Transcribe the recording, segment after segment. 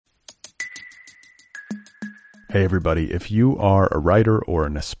Hey everybody, if you are a writer or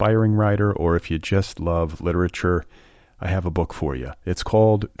an aspiring writer, or if you just love literature, I have a book for you. It's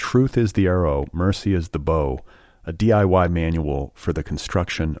called Truth is the Arrow, Mercy is the Bow, a DIY manual for the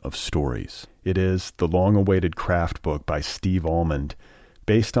construction of stories. It is the long-awaited craft book by Steve Almond,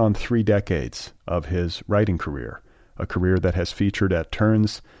 based on 3 decades of his writing career, a career that has featured at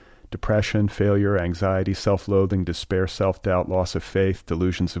turns depression, failure, anxiety, self-loathing, despair, self-doubt, loss of faith,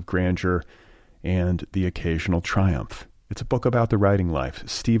 delusions of grandeur, and the occasional triumph. It's a book about the writing life.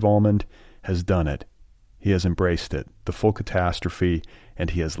 Steve Almond has done it. He has embraced it, the full catastrophe, and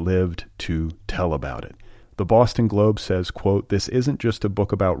he has lived to tell about it. The Boston Globe says, quote, "This isn't just a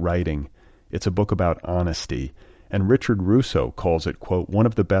book about writing, it's a book about honesty." And Richard Russo calls it, quote, "one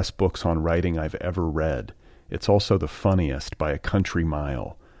of the best books on writing I've ever read. It's also the funniest by a country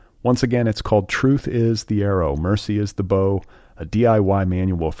mile." Once again, it's called Truth is the Arrow, Mercy is the Bow, a DIY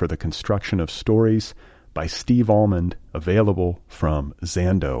manual for the construction of stories by Steve Almond, available from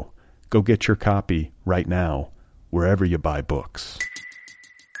Zando. Go get your copy right now, wherever you buy books.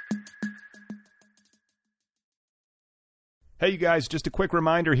 Hey, you guys, just a quick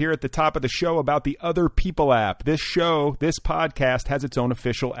reminder here at the top of the show about the Other People app. This podcast has its own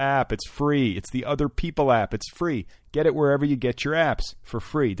official app. It's free. It's the Other People app. It's free. Get it wherever you get your apps for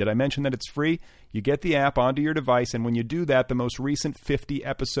free. Did I mention that it's free? You get the app onto your device, and when you do that, the most recent 50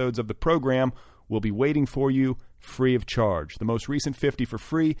 episodes of the program will be waiting for you free of charge. The most recent 50 for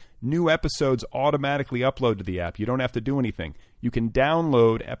free. New episodes automatically upload to the app. You don't have to do anything. You can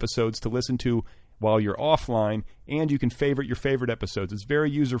download episodes to listen to while you're offline, and you can favorite your favorite episodes. It's very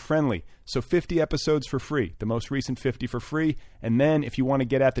user-friendly. So 50 episodes for free, the most recent 50 for free. And then if you want to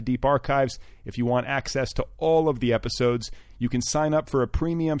get at the deep archives, if you want access to all of the episodes, you can sign up for a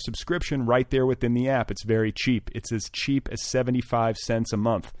premium subscription right there within the app. It's very cheap. It's as cheap as 75 cents a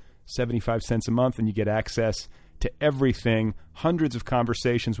month. 75 cents a month, and you get access to everything. Hundreds of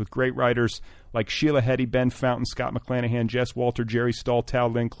conversations with great writers like Sheila Heti, Ben Fountain, Scott McClanahan, Jess Walter, Jerry Stahl, Tao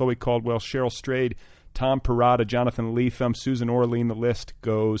Lin, Chloe Caldwell, Cheryl Strayed, Tom Perrotta, Jonathan Lethem, Susan Orlean. The list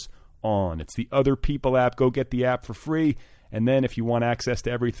goes on. It's the Other People app. Go get the app for free. And then if you want access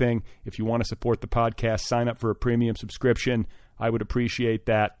to everything, if you want to support the podcast, sign up for a premium subscription. I would appreciate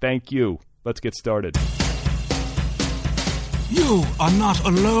that. Thank you. Let's get started. You are not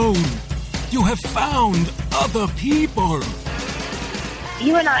alone. You have found other people.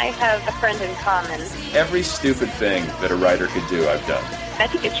 You and I have a friend in common. Every stupid thing that a writer could do, I've done. I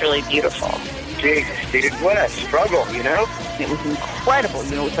think it's really beautiful. Jesus, dude, what a struggle, you know? It was incredible.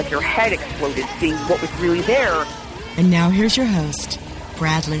 You know, it's like your head exploded seeing what was really there. And now here's your host,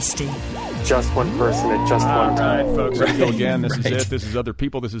 Brad Listy. Just one person at just one time. All right, folks, here we go again. This is it. This is Other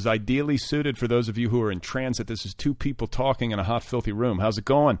People. This is ideally suited for those of you who are in transit. This is 2 people talking in a hot, filthy room. How's it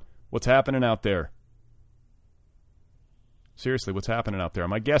going? What's happening out there? Seriously, what's happening out there?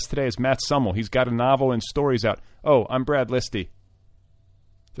 My guest today is Matt Summel. He's got a novel and stories out. Oh, I'm Brad Listy.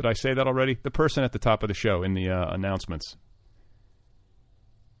 Did I say that already? The person at the top of the show in the announcements.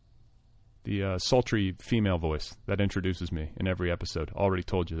 The sultry female voice that introduces me in every episode. Already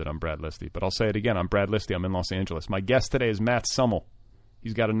told you that I'm Brad Listy, but I'll say it again. I'm Brad Listy. I'm in Los Angeles. My guest today is Matt Summel.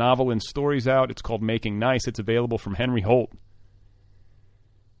 He's got a novel and stories out. It's called Making Nice. It's available from Henry Holt.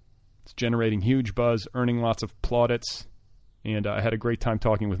 It's generating huge buzz, earning lots of plaudits, and I had a great time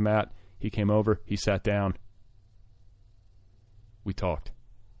talking with Matt. He came over, he sat down, we talked.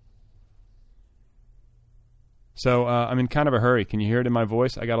 So I'm in kind of a hurry. Can you hear it in my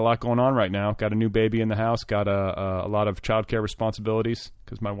voice? I got a lot going on right now. Got a new baby in the house, got a lot of childcare responsibilities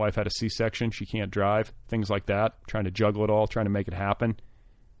because my wife had a C-section. She can't drive, things like that. Trying to juggle it all, trying to make it happen.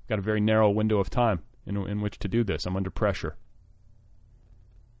 Got a very narrow window of time in which to do this. I'm under pressure.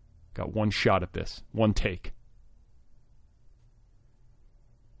 Got one shot at this, one take.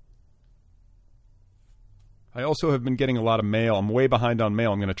 I also have been getting a lot of mail. I'm way behind on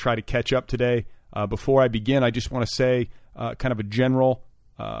mail. I'm going to try to catch up today. Before I begin, I just want to say kind of a general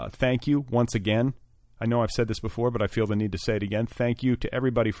thank you once again. I know I've said this before, but I feel the need to say it again. Thank you to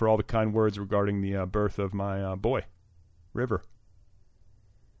everybody for all the kind words regarding the birth of my boy, River.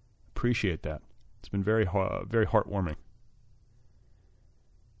 Appreciate that. It's been very heartwarming.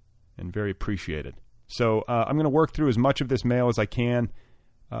 And very appreciated. So I'm going to work through as much of this mail as I can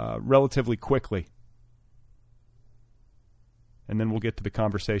relatively quickly. And then we'll get to the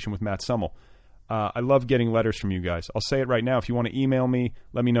conversation with Matt Summel. I love getting letters from you guys. I'll say it right now. If you want to email me,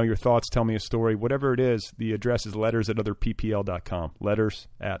 let me know your thoughts, tell me a story, whatever it is, the address is letters@otherppl.com.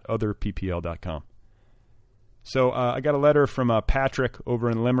 Letters@otherppl.com. So I got a letter from Patrick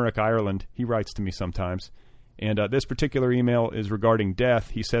over in Limerick, Ireland. He writes to me sometimes. And this particular email is regarding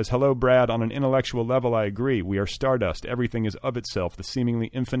death. He says, "Hello, Brad. On an intellectual level, I agree. We are stardust. Everything is of itself. The seemingly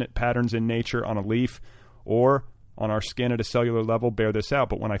infinite patterns in nature on a leaf or on our skin at a cellular level bear this out.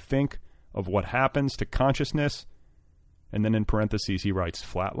 But when I think of what happens to consciousness," and then in parentheses he writes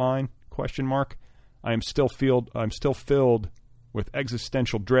flatline, ? "I'm still filled with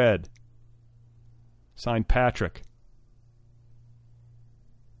existential dread." Signed, Patrick.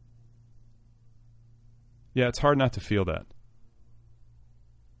 Yeah, it's hard not to feel that.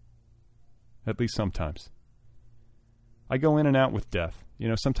 At least sometimes. I go in and out with death. You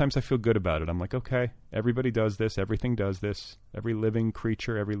know, sometimes I feel good about it. I'm like, okay, everybody does this, everything does this, every living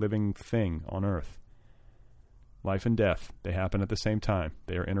creature, every living thing on Earth. Life and death, they happen at the same time.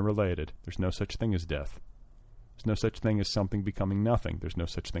 They are interrelated. There's no such thing as death. There's no such thing as something becoming nothing. There's no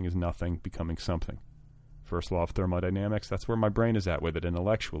such thing as nothing becoming something. First law of thermodynamics, that's where my brain is at with it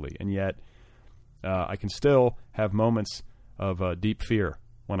intellectually. And yet, I can still have moments of deep fear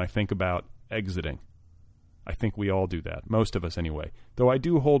when I think about exiting. I think we all do that, most of us anyway. Though I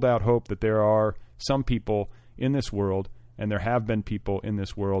do hold out hope that there are some people in this world, and there have been people in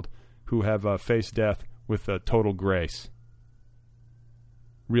this world, who have faced death with total grace,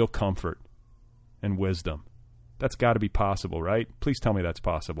 real comfort, and wisdom. That's got to be possible, right? Please tell me that's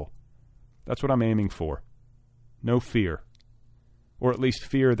possible. That's what I'm aiming for. No fear. Or at least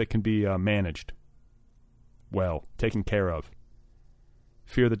fear that can be managed. Well, taken care of.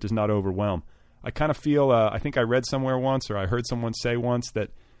 Fear that does not overwhelm. I kind of feel, I think I read somewhere once, or I heard someone say once,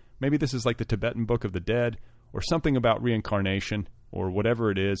 that maybe this is like the Tibetan Book of the Dead, or something about reincarnation, or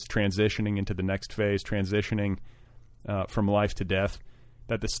whatever it is, transitioning into the next phase, transitioning from life to death,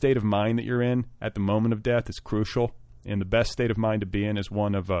 that the state of mind that you're in at the moment of death is crucial, and the best state of mind to be in is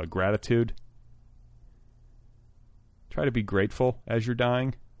one of gratitude. Try to be grateful as you're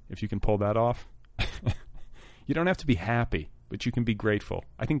dying, if you can pull that off. You don't have to be happy, but you can be grateful.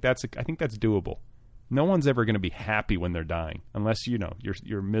 I think that's doable. No one's ever going to be happy when they're dying, unless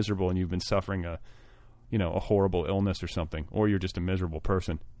you're miserable and you've been suffering a horrible illness or something, or you're just a miserable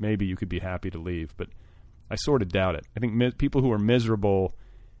person. Maybe you could be happy to leave, but I sort of doubt it. I think people who are miserable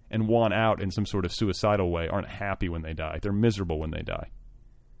and want out in some sort of suicidal way aren't happy when they die. They're miserable when they die.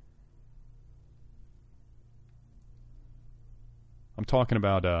 I'm talking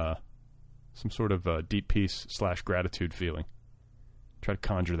about some sort of deep peace / gratitude feeling. Try to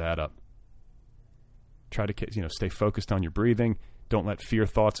conjure that up. Try to stay focused on your breathing. Don't let fear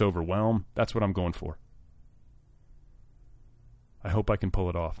thoughts overwhelm. That's what I'm going for. I hope I can pull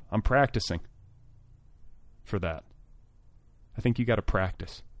it off. I'm practicing for that. I think you got to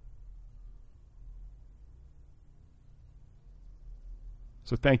practice.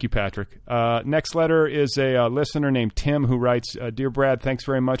 So thank you, Patrick. Next letter is a listener named Tim who writes, "Dear Brad, thanks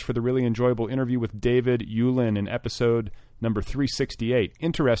very much for the really enjoyable interview with David Yulin in episode number 368.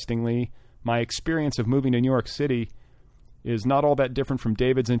 Interestingly, my experience of moving to New York City is not all that different from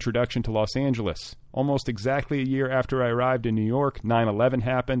David's introduction to Los Angeles. Almost exactly a year after I arrived in New York, 9/11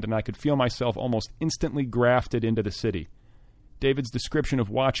 happened, and I could feel myself almost instantly grafted into the city. David's description of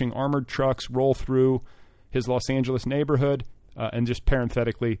watching armored trucks roll through his Los Angeles neighborhood, and just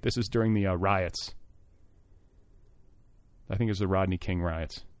parenthetically, this is during the riots. I think it was the Rodney King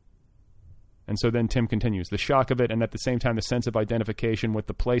riots. And so then Tim continues, the shock of it, and at the same time the sense of identification with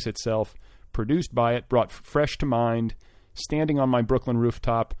the place itself produced by it, brought fresh to mind, standing on my Brooklyn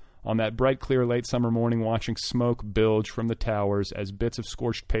rooftop on that bright, clear, late summer morning, watching smoke bilge from the towers as bits of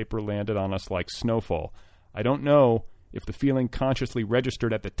scorched paper landed on us like snowfall. I don't know if the feeling consciously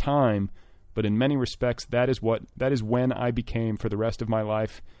registered at the time, but in many respects, that is when I became, for the rest of my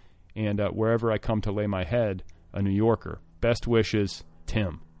life, and wherever I come to lay my head, a New Yorker. Best wishes,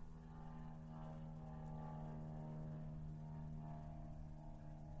 Tim."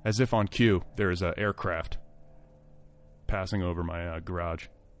 As if on cue, there is an aircraft passing over my garage.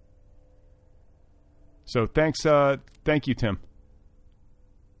 So thank you, Tim.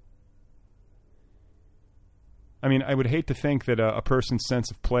 I mean, I would hate to think that a person's sense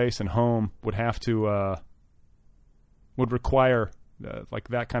of place and home would have to, would require like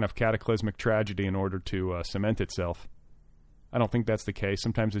that kind of cataclysmic tragedy in order to cement itself. I don't think that's the case.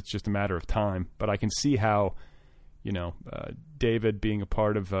 Sometimes it's just a matter of time. But I can see how, David being a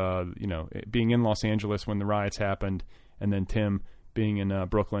part of, being in Los Angeles when the riots happened, and then Tim being in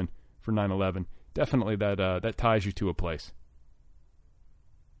Brooklyn for 9/11, definitely that ties you to a place.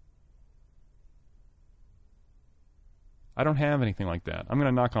 I don't have anything like that. I'm going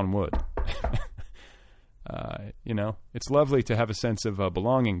to knock on wood. It's lovely to have a sense of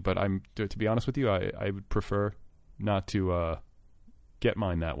belonging, but to be honest with you, I would prefer not to get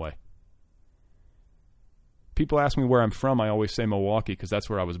mine that way. People ask me where I'm from. I always say Milwaukee because that's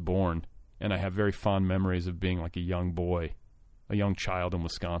where I was born. And I have very fond memories of being like a young boy, a young child in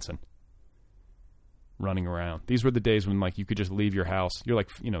Wisconsin, running around. These were the days when like you could just leave your house. You're like,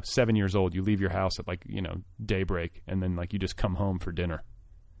 7 years old. You leave your house at like, daybreak, and then like you just come home for dinner.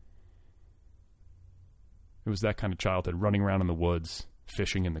 It was that kind of childhood, running around in the woods,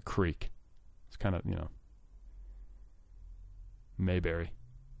 fishing in the creek. It's kind of, Mayberry.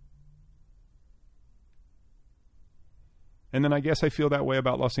 And then I guess I feel that way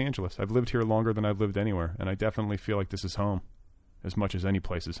about Los Angeles. I've lived here longer than I've lived anywhere, and I definitely feel like this is home as much as any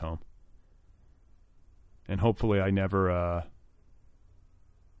place is home. And hopefully I never,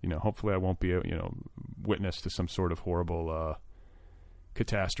 hopefully I won't be, witness to some sort of horrible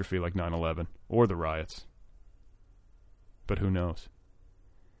catastrophe like 9/11 or the riots. But who knows?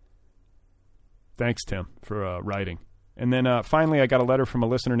 Thanks, Tim, for writing. And then finally I got a letter from a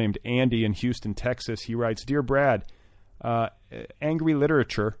listener named Andy in Houston, Texas. He writes, Dear Brad, angry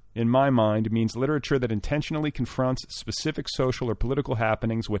literature, in my mind, means literature that intentionally confronts specific social or political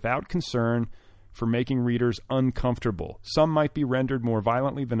happenings without concern for making readers uncomfortable. Some might be rendered more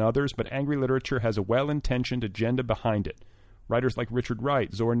violently than others, but angry literature has a well-intentioned agenda behind it. Writers like Richard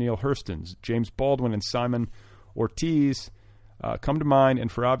Wright, Zora Neale Hurston, James Baldwin, and Simon Ortiz come to mind,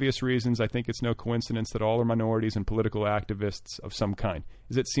 and for obvious reasons, I think it's no coincidence that all are minorities and political activists of some kind.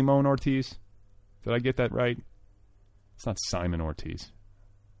 Is it Simone Ortiz? Did I get that right? It's not Simon Ortiz.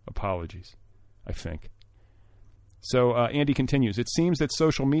 Apologies, I think. So Andy continues, it seems that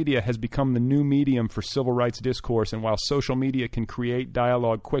social media has become the new medium for civil rights discourse, and while social media can create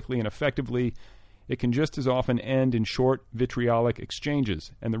dialogue quickly and effectively, it can just as often end in short, vitriolic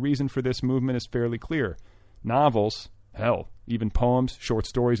exchanges. And the reason for this movement is fairly clear. Novels, hell, even poems, short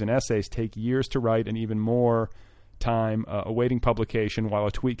stories, and essays take years to write and even more time awaiting publication, while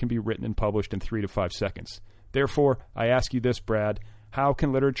a tweet can be written and published in 3 to 5 seconds. Therefore, I ask you this, Brad. How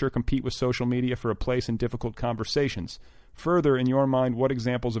can literature compete with social media for a place in difficult conversations? Further, in your mind, what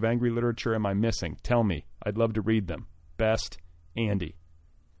examples of angry literature am I missing? Tell me. I'd love to read them. Best, Andy.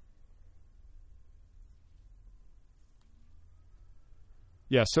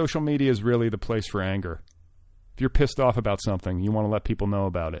 Yeah, social media is really the place for anger. If you're pissed off about something, you want to let people know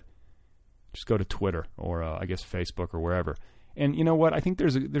about it, just go to Twitter or, I guess, Facebook or wherever. And you know what? I think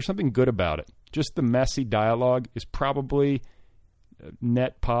there's something good about it. Just the messy dialogue is probably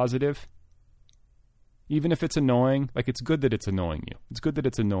net positive. Even if it's annoying, like it's good that it's annoying you. It's good that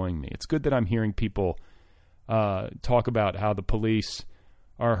it's annoying me. It's good that I'm hearing people talk about how the police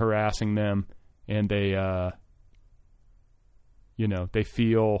are harassing them and they, they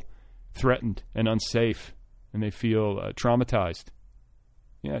feel threatened and unsafe and they feel traumatized.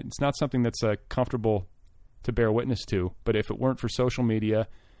 Yeah, it's not something that's comfortable to bear witness to, but if it weren't for social media,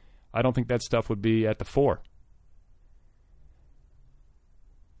 I don't think that stuff would be at the fore.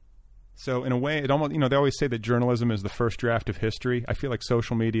 So in a way, it almost, they always say that journalism is the first draft of history. I feel like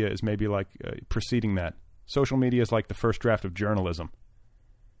social media is maybe like preceding that. Social media is like the first draft of journalism.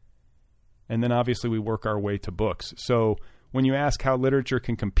 And then obviously we work our way to books. So when you ask how literature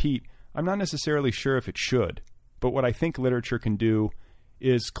can compete, I'm not necessarily sure if it should. But what I think literature can do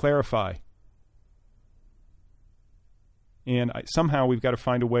is clarify. And somehow we've got to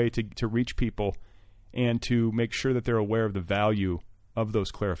find a way to reach people and to make sure that they're aware of the value of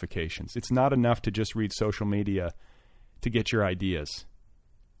those clarifications. It's not enough to just read social media to get your ideas.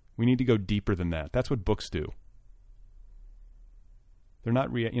 We need to go deeper than that. That's what books do. They're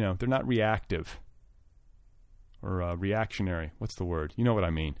not they're not reactive or reactionary. What's the word? You know what I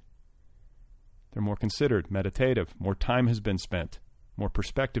mean. They're more considered, meditative. More time has been spent. More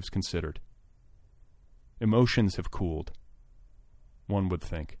perspectives considered. Emotions have cooled, one would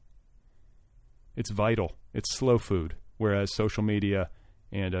think. It's vital. It's slow food. Whereas social media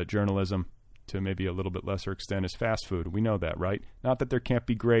and journalism, to maybe a little bit lesser extent, is fast food. We know that, right? Not that there can't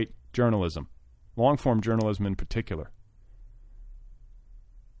be great journalism, long-form journalism in particular.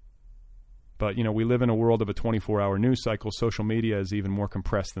 But, we live in a world of a 24-hour news cycle. Social media is even more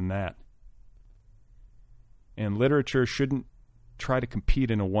compressed than that. And literature shouldn't try to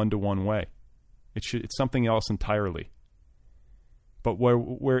compete in a one-to-one way. It's something else entirely. But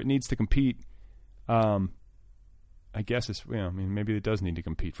where it needs to compete, I guess it's, maybe it does need to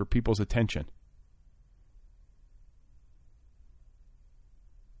compete for people's attention.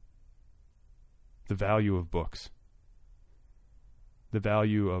 The value of books. The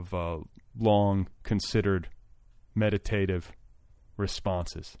value of long, considered, meditative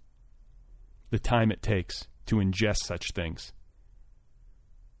responses. The time it takes to ingest such things.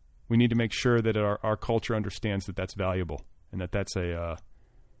 We need to make sure that our culture understands that that's valuable and that that's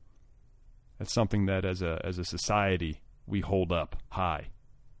That's something that as a society we hold up high.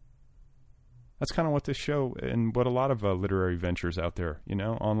 That's kind of what this show and what a lot of literary ventures out there,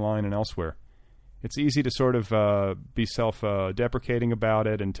 online and elsewhere. It's easy to sort of be self-deprecating about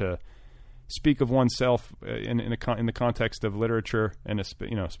it and to speak of oneself in the context of literature and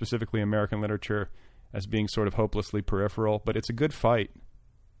specifically American literature as being sort of hopelessly peripheral. But it's a good fight,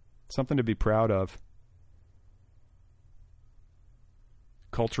 something to be proud of.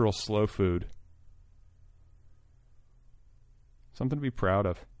 Cultural slow food, something to be proud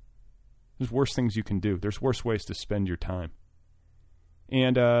of. There's worse things you can do. There's worse ways to spend your time.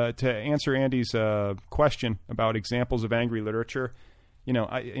 And to answer Andy's question about examples of angry literature,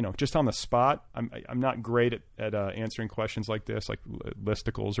 just on the spot, I'm not great at answering questions like this, like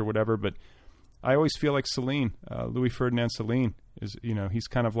listicles or whatever. But I always feel like Céline, Louis Ferdinand Céline, is he's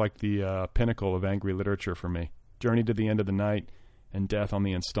kind of like the pinnacle of angry literature for me. Journey to the End of the Night and Death on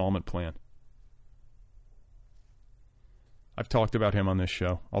the Installment Plan. I've talked about him on this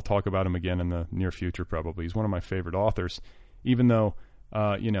show. I'll talk about him again in the near future probably. He's one of my favorite authors, even though,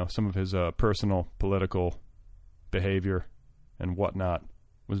 some of his personal political behavior and whatnot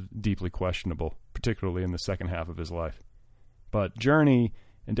was deeply questionable, particularly in the second half of his life. But Journey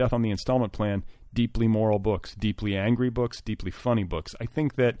and Death on the Installment Plan, deeply moral books, deeply angry books, deeply funny books. I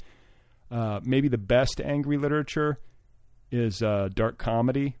think that maybe the best angry literature is dark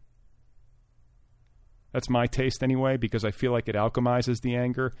comedy. That's my taste anyway, because I feel like it alchemizes the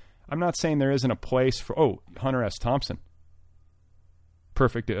anger. I'm not saying there isn't a place for, Hunter S. Thompson.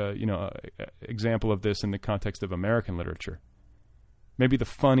 Perfect, example of this in the context of American literature. Maybe the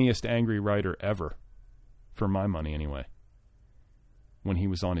funniest angry writer ever, for my money anyway, when he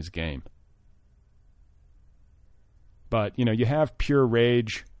was on his game. But, you have pure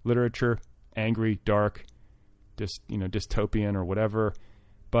rage literature, angry, dark, dystopian or whatever.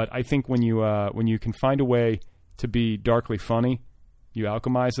 But I think when you can find a way to be darkly funny, you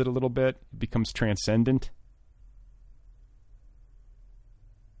alchemize it a little bit, it becomes transcendent.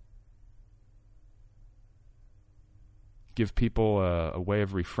 Give people a way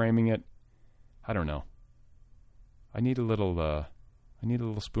of reframing it. I don't know. I need a little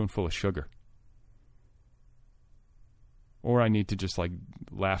spoonful of sugar. Or I need to just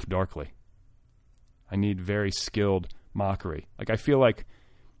laugh darkly. I need very skilled mockery. I feel like,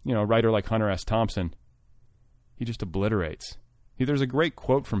 a writer like Hunter S. Thompson, he just obliterates. There's a great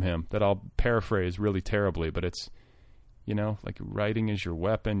quote from him that I'll paraphrase really terribly, but it's, writing is your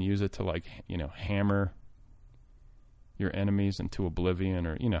weapon. Use it to hammer your enemies into oblivion,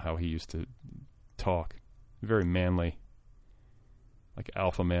 or how he used to talk. Very manly,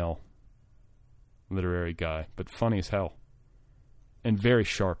 alpha male literary guy, but funny as hell. And very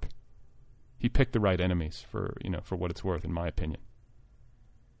sharp. He picked the right enemies for what it's worth, in my opinion.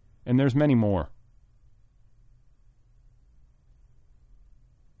 And there's many more.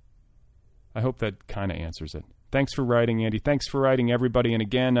 I hope that kind of answers it. Thanks for writing, Andy. Thanks for writing, everybody. And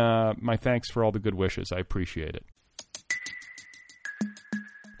again, my thanks for all the good wishes. I appreciate it.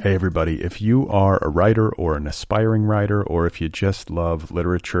 Hey, everybody. If you are a writer or an aspiring writer, or if you just love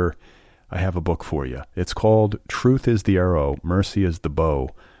literature, I have a book for you. It's called Truth is the Arrow, Mercy is the Bow,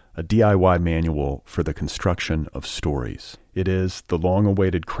 a DIY manual for the construction of stories. It is the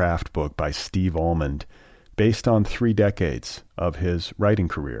long-awaited craft book by Steve Almond, based on 3 decades of his writing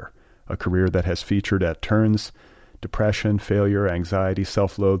career, a career that has featured at turns depression, failure, anxiety,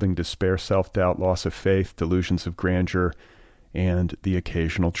 self-loathing, despair, self-doubt, loss of faith, delusions of grandeur, and the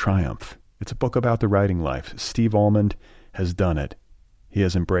occasional triumph. It's a book about the writing life. Steve Almond has done it. He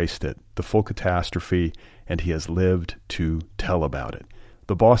has embraced it, the full catastrophe, and he has lived to tell about it.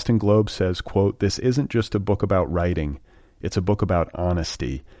 The Boston Globe says, quote, "This isn't just a book about writing, it's a book about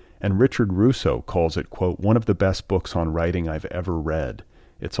honesty." And Richard Russo calls it, quote, "one of the best books on writing I've ever read.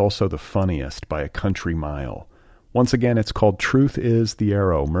 It's also the funniest by a country mile." Once again, it's called Truth is the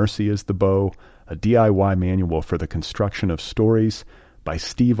Arrow, Mercy is the Bow, a DIY manual for the construction of stories by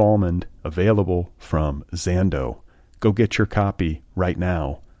Steve Almond, available from Zando. Go get your copy right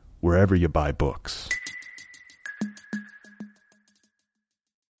now, wherever you buy books.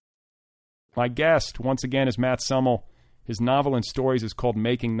 My guest, once again, is Matt Summel. His novel and stories is called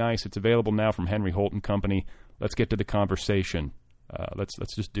Making Nice. It's available now from Henry Holt & Company. Let's get to the conversation. Let's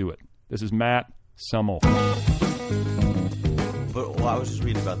just do it. This is Matt Summel. But I was just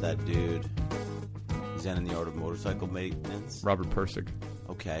reading about that dude. Zen in the Art of Motorcycle Maintenance. Robert Pirsig.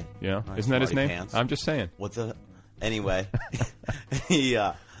 Okay. Yeah. Right. Isn't that his name? Pants. I'm just saying. What the... Anyway.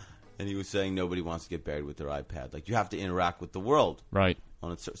 And he was saying nobody wants to get buried with their iPad. Like, you have to interact with the world. Right.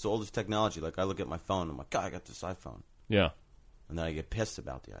 So all this technology, like I look at my phone, I'm like, God, I got this iPhone. Yeah. and then I get pissed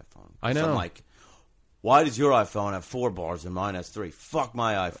about the iPhone. I know. So I'm like, why does your iPhone have 4 bars and mine has 3? Fuck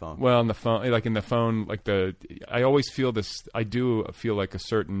my iPhone. Well, in the phone, I always feel this. I do feel like a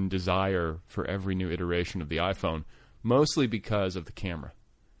certain desire for every new iteration of the iPhone, mostly because of the camera.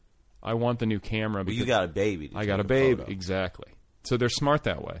 I want the new camera. Because you got a baby. I got a baby, exactly. So they're smart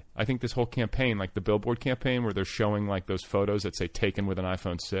that way. I think this whole campaign, like the Billboard campaign, where they're showing like those photos that say taken with an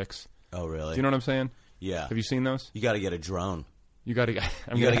iPhone 6. Oh, really? Do you know what I'm saying? Yeah. Have you seen those? You got to get a drone. You got to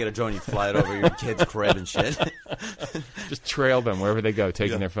get a drone. You fly it over your kid's crib and shit. Just trail them wherever they go,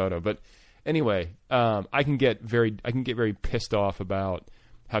 taking their photo. But anyway, I can get very pissed off about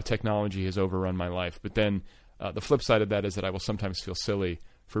how technology has overrun my life. But then the flip side of that is that I will sometimes feel silly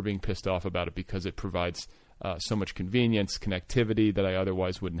for being pissed off about it because it provides so much convenience, connectivity that I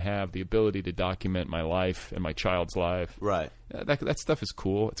otherwise wouldn't have, the ability to document my life and my child's life. Right. That stuff is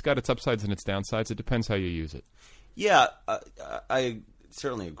cool. It's got its upsides and its downsides. It depends how you use it. Yeah, I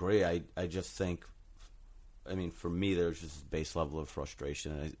certainly agree. I just think, I mean, for me, there's just a base level of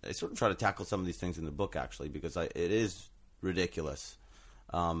frustration. And I sort of try to tackle some of these things in the book, actually, because it is ridiculous.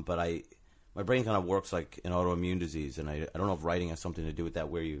 But my brain kind of works like an autoimmune disease, and I don't know if writing has something to do with that,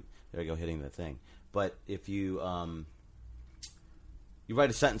 where there I go, hitting the thing. But if you write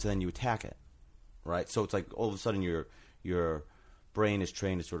a sentence and then you attack it, right? So it's like all of a sudden your brain is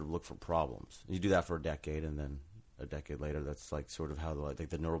trained to sort of look for problems. You do that for a decade, and then a decade later, that's like sort of how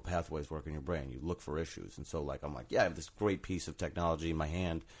the neural pathways work in your brain. You look for issues, and so like I'm like, yeah, I have this great piece of technology in my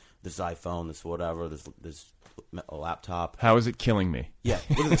hand, this iPhone, this whatever, this laptop. How is it killing me? Yeah,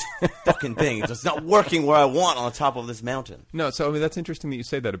 look at this fucking thing. It's just not working where I want on the top of this mountain. No, so I mean, that's interesting that you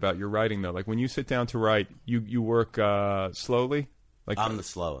say that about your writing, though. Like when you sit down to write, you work slowly. Like I'm the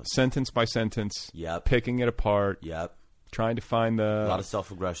slowest. Sentence by sentence. Yep. Picking it apart. Yep. Trying to find the... A lot of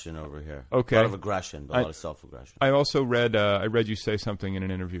self-aggression over here. Okay. A lot of aggression, but a lot of self-aggression. I also read you say something in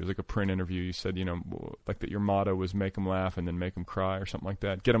an interview. It was like a print interview. You said, like that your motto was make them laugh and then make them cry or something like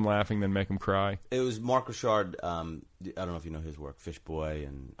that. Get them laughing, then make them cry. It was Mark Richard. I don't know if you know his work, Fish Boy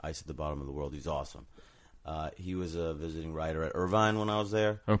and Ice at the Bottom of the World. He's awesome. He was a visiting writer at Irvine when I was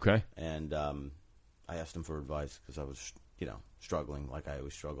there. Okay. And I asked him for advice because I was, struggling like I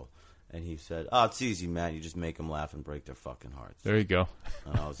always struggle. And he said, "Oh, it's easy, man. You just make them laugh and break their fucking hearts." There you go.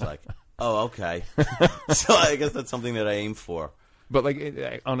 And I was like, "Oh, okay." So I guess that's something that I aim for. But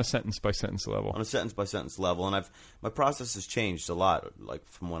like on a sentence by sentence level. On a sentence by sentence level, and my process has changed a lot. Like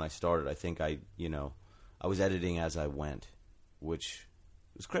from when I started, I think I was editing as I went, which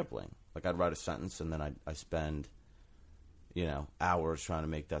was crippling. Like I'd write a sentence and then I spend, hours trying to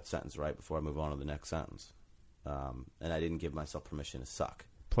make that sentence right before I move on to the next sentence, and I didn't give myself permission to suck.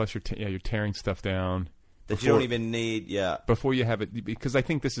 Plus, you're tearing stuff down that you don't even need. Yeah, before you have it, because I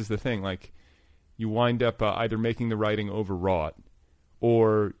think this is the thing. Like, you wind up either making the writing overwrought,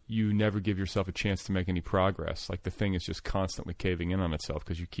 or you never give yourself a chance to make any progress. Like the thing is just constantly caving in on itself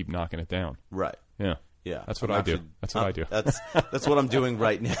because you keep knocking it down. Right. Yeah. Yeah. That's what I do. That's what I do. That's what I'm doing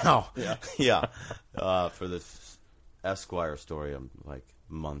right now. Yeah. For this Esquire story, I'm like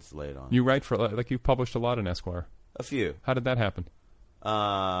months late on. You write for you've published a lot in Esquire. A few. How did that happen?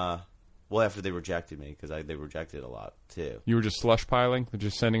 Well, after they rejected me, because they rejected a lot too. You were just slush piling,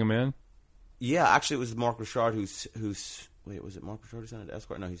 just sending them in. Yeah, actually, it was Mark Richard who's. Wait, was it Mark Richard who sent it to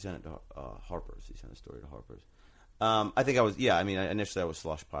Esquire? No, he sent it to Harper's. He sent a story to Harper's. I think I was. Yeah, I mean, initially I was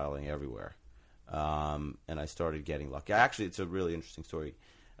slush piling everywhere, and I started getting lucky. Actually, it's a really interesting story.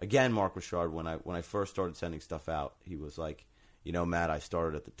 Again, Mark Richard, when I first started sending stuff out, he was like, Matt, I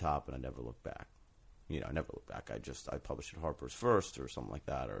started at the top and I never looked back. I never look back. I published at Harper's first or something like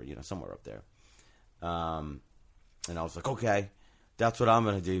that, or somewhere up there. And I was like, okay, that's what I'm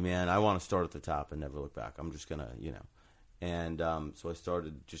gonna do, man. I want to start at the top and never look back. I'm just gonna, And so I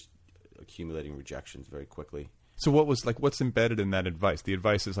started just accumulating rejections very quickly. So what's embedded in that advice? The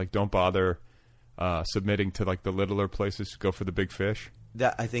advice is like, don't bother submitting to like the littler places. Go for the big fish.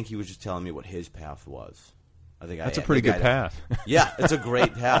 That I think he was just telling me what his path was. I think that's a pretty good path. Yeah, it's a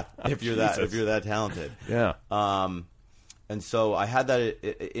great path if you're that talented. Yeah. And so I had that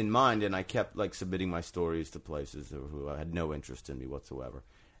in mind, and I kept like submitting my stories to places who had no interest in me whatsoever.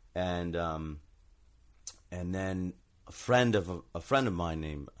 And then a friend of mine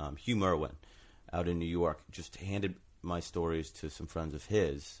named Hugh Merwin, out in New York, just handed my stories to some friends of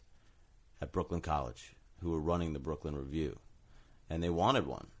his at Brooklyn College who were running the Brooklyn Review, and they wanted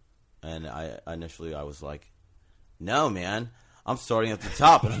one. And I was like, no, man, I'm starting at the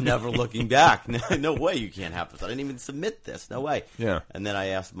top and I'm never looking back. No way you can't have this. I didn't even submit this. No way. Yeah. And then I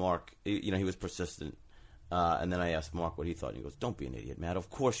asked Mark, he was persistent. And then I asked Mark what he thought. And he goes, don't be an idiot, Matt.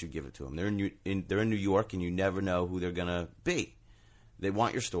 Of course you give it to them. They're in New York and you never know who they're going to be. They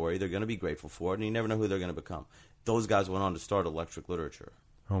want your story. They're going to be grateful for it, and you never know who they're going to become. Those guys went on to start Electric Literature.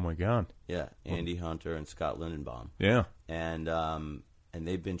 Oh my God. Yeah, Andy Hunter and Scott Lindenbaum. Yeah. And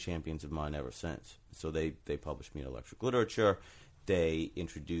they've been champions of mine ever since. So they published me in Electric Literature. They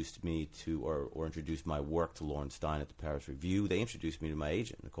introduced me to, or introduced my work to Lauren Stein at the Paris Review. They introduced me to my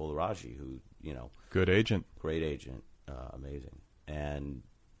agent, Nicole Araji, who, good agent, great agent, amazing.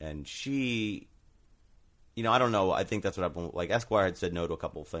 And she, I don't know. I think that's what I've like. Esquire had said no to a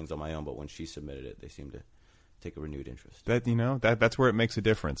couple of things on my own, but when she submitted it, they seemed to take a renewed interest. That's where it makes a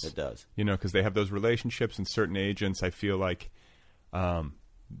difference. It does. Because they have those relationships, and certain agents, I feel like,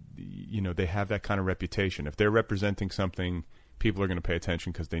 they have that kind of reputation. If they're representing something, people are going to pay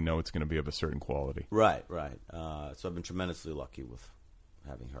attention because they know it's going to be of a certain quality. Right. So I've been tremendously lucky with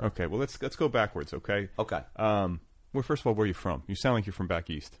having her. Okay, well let's go backwards. Okay. Okay. Well, first of all, where are you from? You sound like you're from back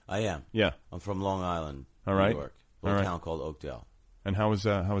east. I am. Yeah. I'm from Long Island, All right. New York, a little town called Oakdale. And how was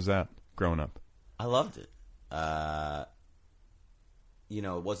that growing up? I loved it.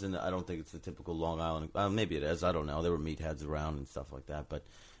 It wasn't. I don't think it's the typical Long Island. Maybe it is. I don't know. There were meatheads around and stuff like that. But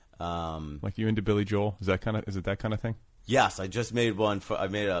like you into Billy Joel? Is it that kind of thing? Yes, I just made one. I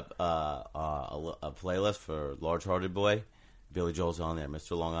made a playlist for Large Hearted Boy. Billy Joel's on there,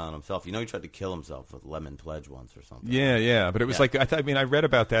 Mr. Long Island himself. He tried to kill himself with Lemon Pledge once or something. Yeah. But it was like I read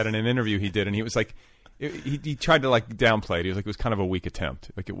about that in an interview he did, and he was like, he tried to like downplay it. He was like, it was kind of a weak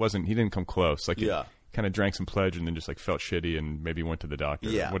attempt. Like it wasn't. He didn't come close. Like he kind of drank some Pledge and then just like felt shitty and maybe went to the doctor.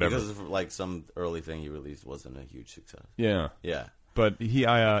 Yeah, or whatever. Because of, like some early thing he released wasn't a huge success. Yeah. But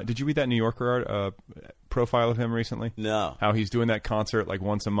did you read that New Yorker profile of him recently? No. How he's doing that concert like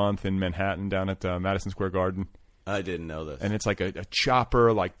once a month in Manhattan down at Madison Square Garden. I didn't know this. And it's like a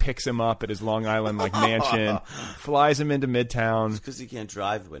chopper like picks him up at his Long Island like mansion, flies him into Midtown. It's because he can't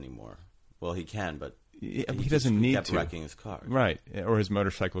drive anymore. Well, he can, but he doesn't need kept to. wrecking his car, right? Or his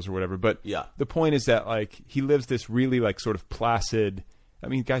motorcycles or whatever. But yeah, the point is that like he lives this really like sort of placid. I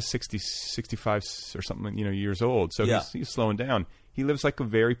mean, guy's 60, 65 or something, years old. So he's slowing down. He lives like a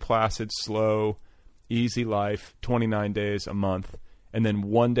very placid, slow, easy life. 29 days a month. And then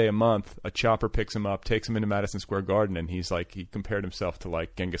one day a month, a chopper picks him up, takes him into Madison Square Garden, and he compared himself to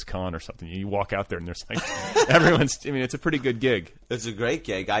like Genghis Khan or something. You walk out there and there's like it's a pretty good gig. It's a great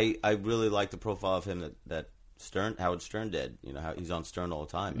gig. I really like the profile of him that Howard Stern did. How he's on Stern all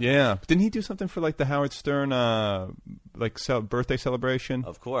the time. Yeah. Didn't he do something for like the Howard Stern birthday celebration?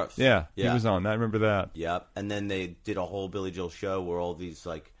 Of course. Yeah. He was on. I remember that. Yep. And then they did a whole Billy Joel show where all these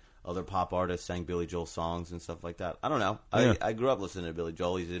like other pop artists sang Billy Joel songs and stuff like that. I don't know. Yeah. I grew up listening to Billy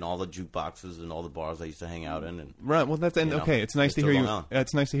Joel. He's in all the jukeboxes and all the bars I used to hang out in. And, right. Well, okay. It's nice to hear you.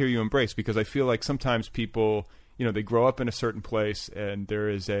 It's nice to hear you embrace, because I feel like sometimes people, they grow up in a certain place and there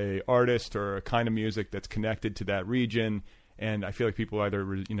is a artist or a kind of music that's connected to that region. And I feel like people either,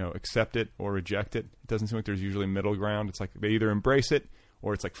 accept it or reject it. It doesn't seem like there's usually middle ground. It's like they either embrace it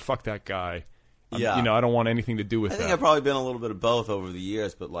or it's like, fuck that guy. Yeah. I don't want anything to do with that. I think I've probably been a little bit of both over the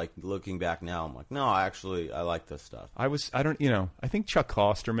years, but like looking back now, I'm like, no, I like this stuff. I think Chuck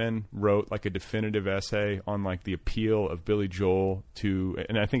Klosterman wrote like a definitive essay on like the appeal of Billy Joel to,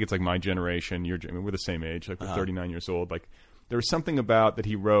 and I think it's like my generation, we're the same age, like we're 39 years old. Like there was something about that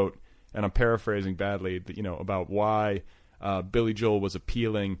he wrote, and I'm paraphrasing badly, about why Billy Joel was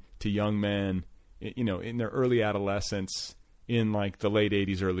appealing to young men, in their early adolescence, in like the late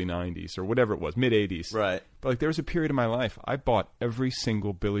 80s, early 90s, or whatever it was, mid 80s. Right. But like there was a period of my life, I bought every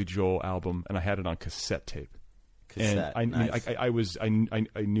single Billy Joel album and I had it on cassette tape. Cassette. And nice.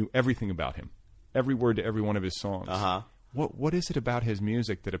 I knew everything about him, every word to every one of his songs. Uh-huh. What is it about his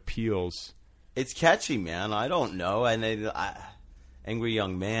music that appeals? It's catchy, man. I don't know. And Angry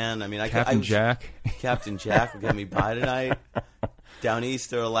Young Man. I mean, Captain Jack. Captain Jack will get me by tonight.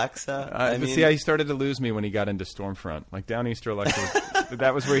 Downeaster Alexa. See, he started to lose me when he got into Stormfront. Like Downeaster Alexa,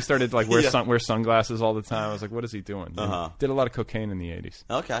 that was where he started to like wear sunglasses all the time. I was like, what is he doing? Uh-huh. Did a lot of cocaine in the 80s.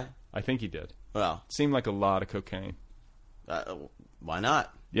 Okay. I think he did. Well, seemed like a lot of cocaine. Why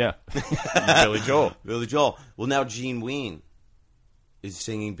not? Yeah. Billy Joel. Billy Joel. Well, now Gene Ween is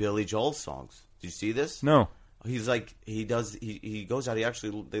singing Billy Joel songs. Did you see this? No. He's like, he goes out,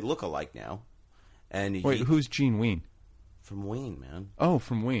 they look alike now. And who's Gene Ween? From Ween, man. Oh,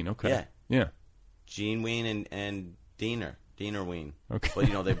 from Ween. Okay. Yeah. Gene Ween and Diener Ween. Okay.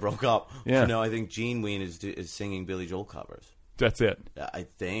 But they broke up. Yeah. So now I think Gene Ween is singing Billy Joel covers. That's it. I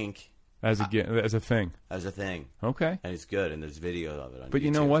think. As a thing. As a thing. Okay. And it's good, and there's video of it on But YouTube.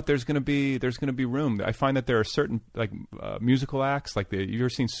 you know what? There's gonna be room. I find that there are certain like musical acts like you ever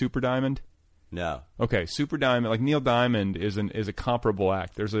seen Super Diamond? No. Okay, Super Diamond, like Neil Diamond is a comparable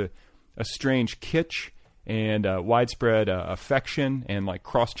act. There's a strange kitsch and widespread affection and like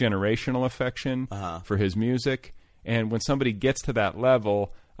cross-generational affection for his music. And when somebody gets to that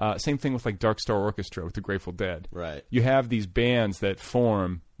level, same thing with like Dark Star Orchestra with the Grateful Dead. Right. You have these bands that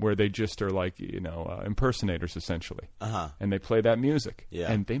form where they just are like, impersonators essentially. And they play that music.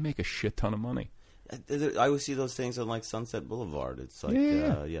 Yeah. And they make a shit ton of money. I always see those things on like Sunset Boulevard. It's like, they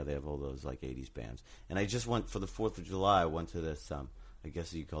have all those like 80s bands. And I just went for the 4th of July. I went to this, I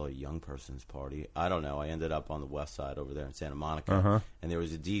guess you call it a young person's party. I don't know. I ended up on the west side over there in Santa Monica. And there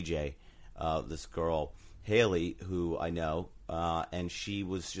was a DJ, this girl, Haley, who I know, and she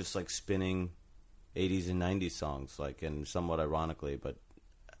was just like spinning 80s and 90s songs, like, and somewhat ironically, but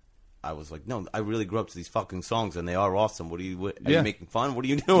I was like, no, I really grew up to these fucking songs, and they are awesome. Are you making fun? What are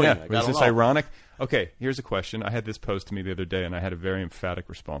you doing? Yeah, like, was this ironic? Okay, here's a question. I had this posed to me the other day, and I had a very emphatic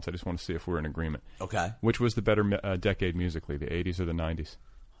response. I just want to see if we're in agreement. Okay. Which was the better decade musically, the 80s or the 90s?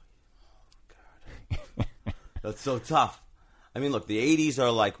 Oh, God. That's so tough. I mean, look, the 80s are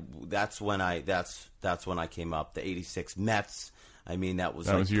like, that's when I came up. The 86 Mets, I mean, that was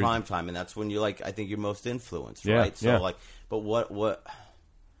like prime time, and that's when you're like, I think you're most influenced, right? So like, but what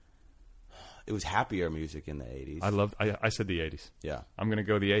it was happier music in the 80s. I said the 80s. Yeah. I'm going to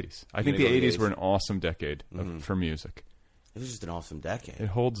go the 80s. I think the 80s were an awesome decade for music. It was just an awesome decade. It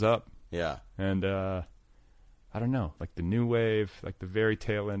holds up. Yeah. And I don't know, like the new wave, like the very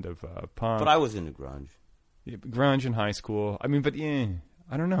tail end of punk. But I was into grunge. Yeah, grunge in high school. I mean, but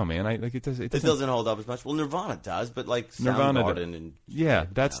I don't know, man. It doesn't hold up as much. Well, Nirvana does, but like Nirvana Soundgarden and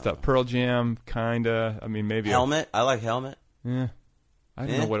that stuff. Pearl Jam, kinda. I mean, maybe Helmet. I like Helmet. Yeah. I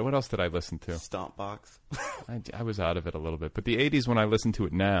don't know what else did I listen to. Stomp Box. I was out of it a little bit, but the 80s when I listen to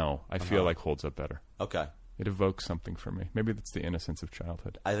it now, I feel like holds up better. Okay. It evokes something for me. Maybe that's the innocence of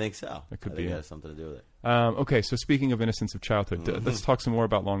childhood. I think so. It could be. It has something to do with it. Okay, so speaking of innocence of childhood, let's talk some more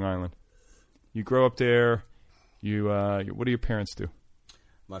about Long Island. You grow up there. What do your parents do?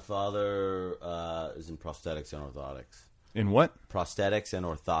 My father is in prosthetics and orthotics. In what? Prosthetics and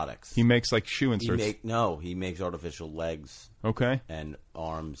orthotics. He makes like shoe inserts. He makes artificial legs. Okay. And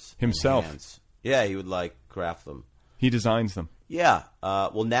arms. Himself. And hands. Yeah, he would like craft them. He designs them. Yeah.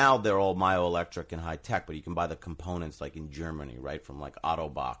 Well, now they're all myoelectric and high tech, but you can buy the components like in Germany, right, from like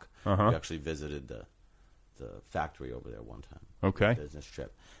Autobach. We actually visited the factory over there one time. Okay. Business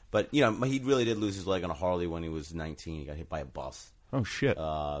trip. But, he really did lose his leg on a Harley when he was 19. He got hit by a bus. Oh, shit.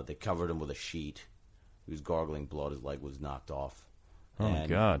 They covered him with a sheet. He was gargling blood. His leg was knocked off. Oh,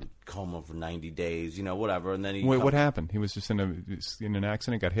 God. Coma for 90 days, whatever. And then he... Wait, what happened? He was just in an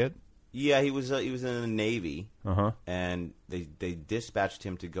accident, got hit? Yeah, he was in the Navy. And they dispatched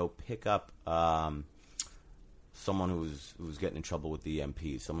him to go pick up someone who was getting in trouble with the EMP,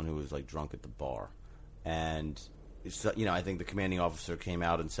 someone who was, like, drunk at the bar. And... I think the commanding officer came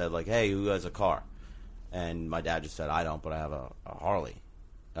out and said, like, hey, who has a car? And my dad just said, I don't, but I have a Harley.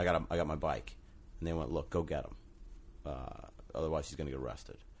 I got my bike. And they went, look, go get him. Otherwise, he's going to get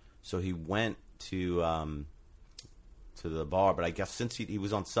arrested. So he went to the bar, but I guess since he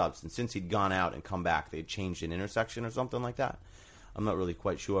was on subs, and since he'd gone out and come back, they had changed an intersection or something like that. I'm not really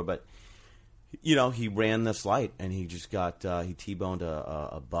quite sure, but, he ran this light, and he just he T-boned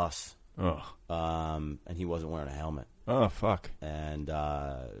a bus. Ugh. And he wasn't wearing a helmet. Oh, fuck. And,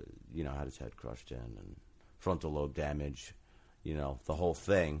 had his head crushed in and frontal lobe damage, the whole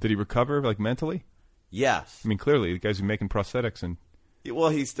thing. Did he recover, like, mentally? Yes. I mean, clearly, the guys who are making prosthetics and... Well,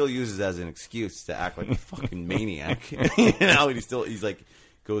 he still uses it as an excuse to act like a fucking maniac. He's like,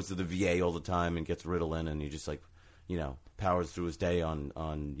 goes to the VA all the time and gets Ritalin, and he just, like, powers through his day on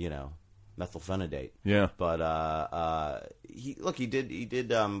methylphenidate. Yeah. But he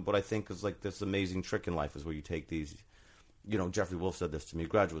did what I think is like this amazing trick in life is where you take these, Jeffrey Wolf said this to me,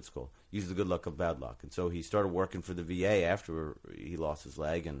 graduate school, use the good luck of bad luck. And so he started working for the VA after he lost his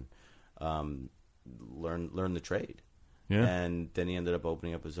leg and learned the trade. Yeah. And then he ended up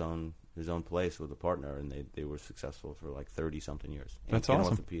opening up his own place with a partner, and they were successful for like 30-something years. That's in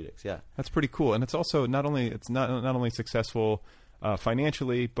awesome. Orthopedics, yeah. That's pretty cool. And it's also not only successful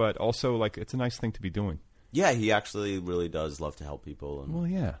financially, but also like it's a nice thing to be doing. Yeah, he actually really does love to help people. And, well,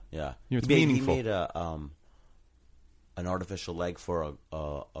 yeah. It's He meaningful. made an artificial leg for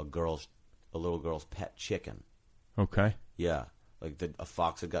a little girl's pet chicken. Okay. Yeah, like a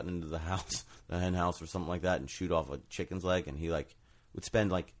fox had gotten into the hen house or something like that, and shoot off a chicken's leg, and he like would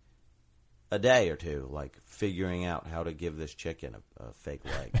spend like a day or two like figuring out how to give this chicken a fake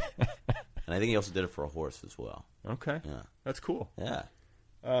leg. And I think he also did it for a horse as well. Okay. Yeah. That's cool. Yeah.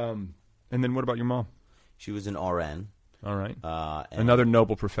 And then what about your mom? She was an RN. All right. Another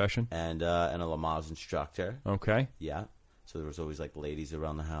noble profession. And a Lamaze instructor. Okay. Yeah. So there was always like ladies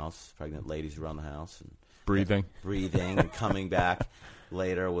around the house, pregnant ladies around the house. And breathing, and coming back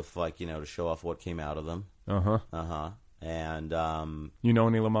later with to show off what came out of them. And you know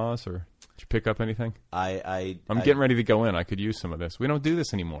any Lamaze, or did you pick up anything? I'm getting ready to go in. I could use some of this. We don't do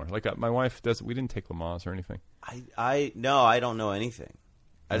this anymore. Like my wife does. We didn't take Lamaze or anything. No, I don't know anything.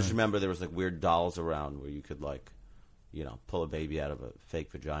 I just remember there was like weird dolls around where you could pull a baby out of a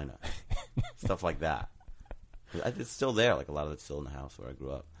fake vagina, stuff like that. It's still there. Like a lot of it's still in the house where I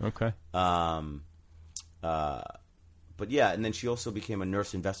grew up. Okay. But yeah, and then she also became a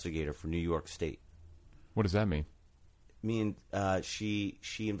nurse investigator for New York State. What does that mean? She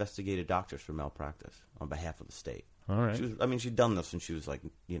investigated doctors for malpractice on behalf of the state. All right. She'd done this when she was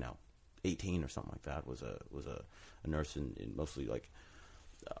 18 or something like that. Was a nurse in mostly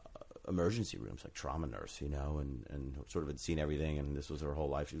emergency rooms, like trauma nurse, and sort of had seen everything, and this was her whole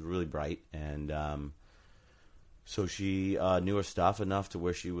life. She was really bright, and so she knew her stuff enough to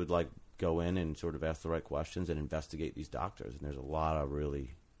where she would go in and sort of ask the right questions and investigate these doctors. And there's a lot of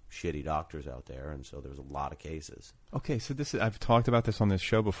really shitty doctors out there, and so there's a lot of cases. Okay, so I've talked about this on this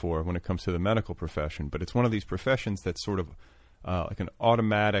show before when it comes to the medical profession, but it's one of these professions that's sort of like an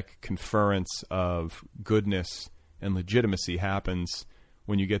automatic conference of goodness and legitimacy happens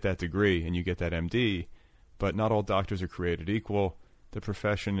when you get that degree and you get that MD, but not all doctors are created equal. The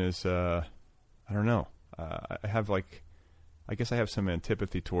profession is, I don't know. I guess I have some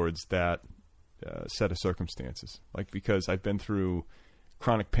antipathy towards that set of circumstances. Because I've been through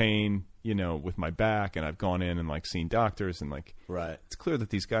chronic pain, with my back, and I've gone in and seen doctors, and right. It's clear that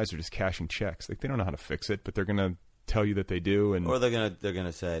these guys are just cashing checks. They don't know how to fix it, but they're gonna tell you that they do, or they're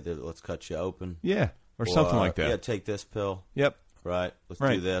gonna say, let's cut you open, or something like that. Yeah, take this pill. Yep. Right. Let's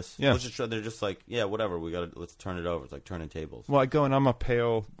do this. Yeah. They're just whatever. Let's turn it over. It's like turning tables. Well, I go and I'm a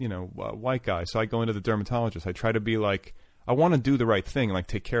pale, white guy, so I go into the dermatologist. I try to be I want to do the right thing and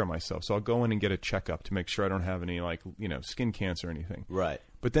take care of myself. So I'll go in and get a checkup to make sure I don't have any skin cancer or anything. Right.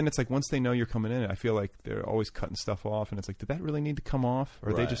 But then it's once they know you're coming in, I feel like they're always cutting stuff off, and it's did that really need to come off,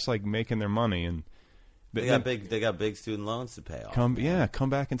 or are they just making their money and they got big student loans to pay off. Come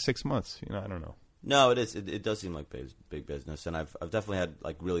back in 6 months. I don't know. No, it is. It does seem like big business, and I've definitely had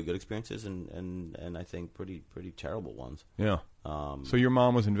really good experiences and I think pretty terrible ones. Yeah. So your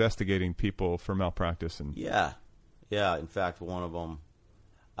mom was investigating people for malpractice, and yeah. In fact, one of them,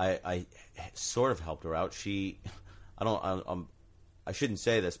 I sort of helped her out. I shouldn't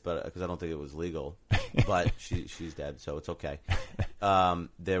say this, but because I don't think it was legal, but she's dead, so it's okay.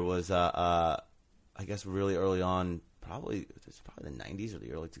 There was I guess really early on, probably the 90s or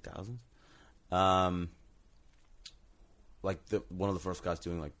the early 2000s. One of the first guys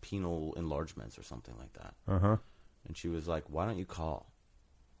doing penal enlargements or something like that. And she was like, "Why don't you call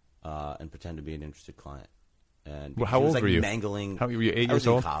and pretend to be an interested client?" And how old were you? Mangling. How were you? 8 I was years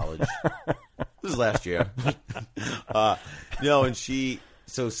old? in college. This was last year. No, and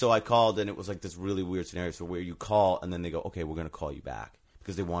so I called, and it was this really weird scenario. So where you call, and then they go, "Okay, we're going to call you back,"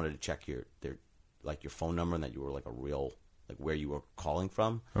 because they wanted to check your phone number and that you were a real where you were calling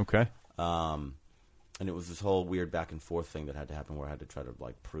from. Okay. And it was this whole weird back and forth thing that had to happen where I had to try to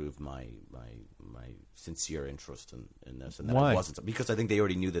prove my sincere interest in this, and that Why? I wasn't, because I think they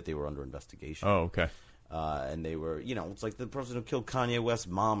already knew that they were under investigation. Oh, okay. And they were, it's like the person who killed Kanye West's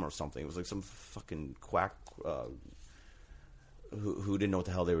mom or something. It was some fucking quack who didn't know what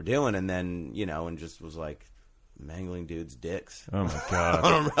the hell they were doing, and then and just was mangling dudes' dicks. Oh my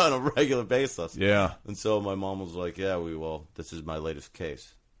god! on a regular basis. Yeah. And so my mom was like, "Yeah, this is my latest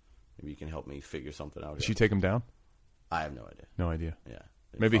case. Maybe you can help me figure something out." Did she take him down? I have no idea. No idea. Yeah.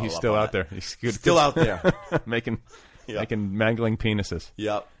 Maybe he's still out there. He's still out there making mangling penises.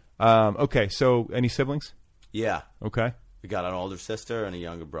 Yep. Okay. So any siblings? Yeah. Okay. We got an older sister and a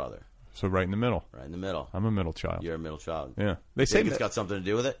younger brother. So right in the middle. Right in the middle. I'm a middle child. You're a middle child. Yeah. They say it's got something to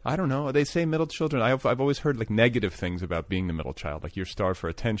do with it? I don't know. They say middle children. I've always heard negative things about being the middle child. You're starved for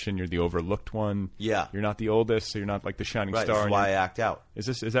attention. You're the overlooked one. Yeah. You're not the oldest, so you're not the shining star. That's why I act out. Is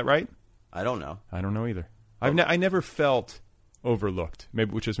that right? I don't know. I don't know either. I never felt overlooked.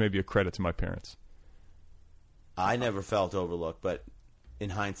 Which is maybe a credit to my parents. I never felt overlooked, but in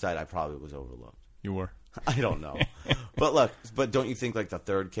hindsight, I probably was overlooked. You were. I don't know. But don't you think the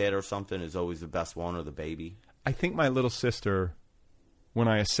third kid or something is always the best one, or the baby? I think my little sister, when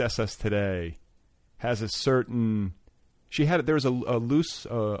I assess us today, has a certain. There was a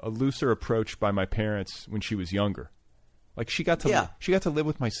looser approach by my parents when she was younger. She got to live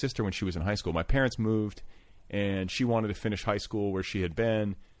with my sister when she was in high school. My parents moved, and she wanted to finish high school where she had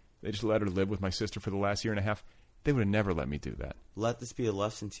been. They just let her live with my sister for the last year and a half. They would have never let me do that. Let this be a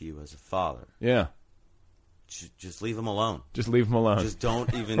lesson to you as a father. Yeah. just leave them alone. Just leave them alone. Just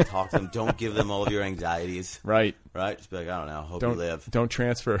don't even talk to them. Don't give them all of your anxieties. Right. Just be like, I don't know. Hope you live. Don't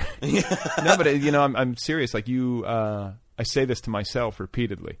transfer. No, but I'm serious. Like I say this to myself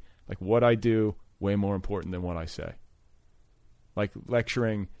repeatedly. Like what I do, way more important than what I say. Like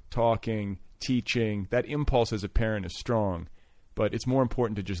lecturing, talking, teaching, that impulse as a parent is strong, but it's more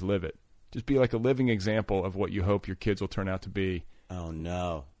important to just live it. Just be like a living example of what you hope your kids will turn out to be. Oh,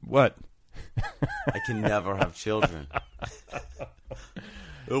 no. What? I can never have children.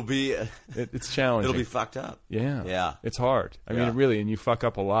 It'll be... It's challenging. It'll be fucked up. Yeah. Yeah. It's hard. I mean, really, and you fuck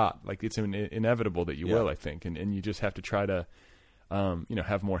up a lot. Like, it's inevitable that you will, I think. And you just have to try to,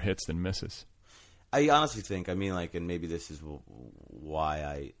 have more hits than misses. I honestly think, and maybe this is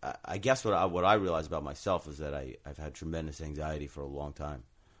why I guess what I realize about myself is that I've had tremendous anxiety for a long time.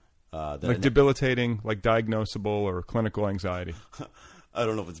 Debilitating, like diagnosable or clinical anxiety. I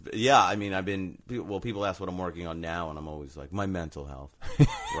don't know if it's... Yeah, I mean, people ask what I'm working on now, and I'm always like, my mental health,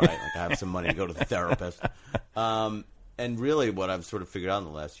 right? Like, I have some money to go to the therapist. And really what I've sort of figured out in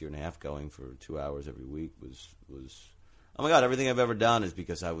the last year and a half going for 2 hours every week was oh my God, everything I've ever done is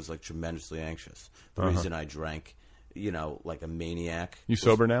because I was, like, tremendously anxious. The reason I drank, like a maniac. You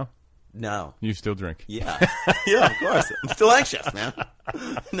sober now? No. You still drink? Yeah. Yeah, of course. I'm still anxious, man.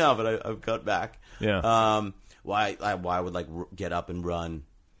 No, but I've cut back. Yeah. Why I would like get up and run,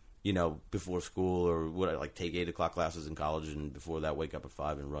 before school, or would I like take 8 o'clock classes in college and before that wake up at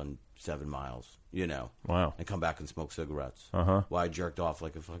 5 and run 7 miles, Wow. and come back and smoke cigarettes. Why I jerked off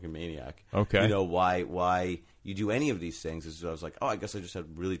like a fucking maniac. Okay. Why you do any of these things is I was like, oh, I guess I just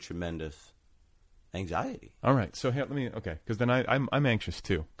had really tremendous anxiety. All right. So because then I'm anxious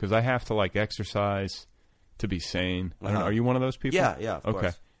too, because I have to like exercise to be sane. I don't know, are you one of those people? Yeah, of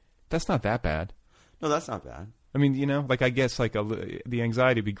course. That's not that bad. No, that's not bad. I mean, I guess like the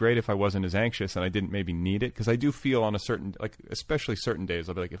anxiety would be great if I wasn't as anxious and I didn't maybe need it, because I do feel on a certain, like especially certain days,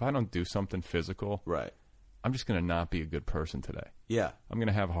 I'll be like, if I don't do something physical, right, I'm just going to not be a good person today. Yeah. I'm going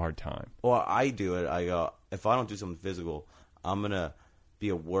to have a hard time. Or I do it. I go, if I don't do something physical, I'm going to be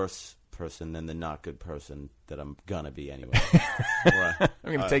a worse person than the not good person that I'm going to be anyway. Right. I'm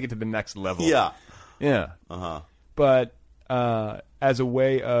going to take it to the next level. Yeah. Yeah. But as a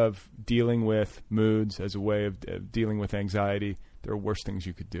way of dealing with moods, as a way of dealing with anxiety, there are worse things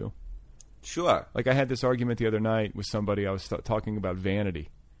you could do. Sure. Like I had this argument the other night with somebody. I was talking about vanity.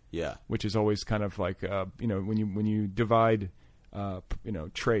 Yeah. Which is always kind of like, when you divide,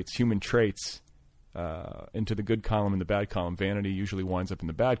 traits, human traits, into the good column and the bad column, vanity usually winds up in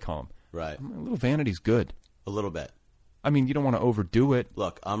the bad column. Right. A little vanity's good. A little bit. I mean, you don't want to overdo it.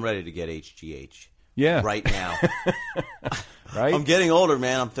 Look, I'm ready to get HGH. Yeah. Right now. Right? I'm getting older,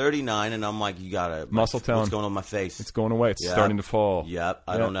 man. I'm 39, and I'm like, you gotta... Muscle tone. What's going on with my face? It's going away. It's starting to fall. Yep.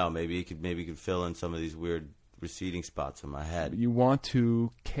 I don't know. Maybe you could fill in some of these weird receding spots in my head. You want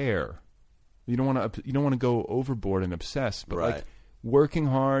to care. You don't want to go overboard and obsess, but like working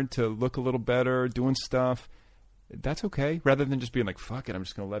hard to look a little better, doing stuff, that's okay. Rather than just being like, fuck it, I'm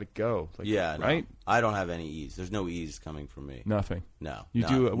just going to let it go. Like, right? No, I don't have any ease. There's no ease coming from me. Nothing. No. You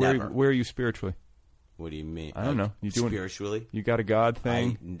do. Where are you spiritually? What do you mean? I don't know. You doing spiritually? You got a God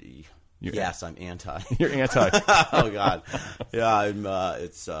thing? Yes, I'm anti. You're anti. Oh God. Yeah, I'm.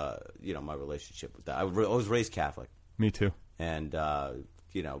 It's my relationship with that. I was raised Catholic. Me too. And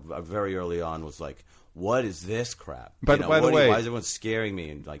very early on was like, what is this crap? By the way, why is everyone scaring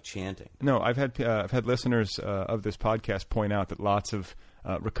me and like chanting? No, I've had listeners of this podcast point out that lots of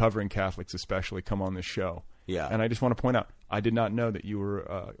recovering Catholics, especially, come on this show. Yeah. And I just want to point out, I did not know that you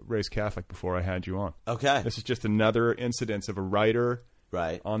were raised Catholic before I had you on. Okay. This is just another incidence of a writer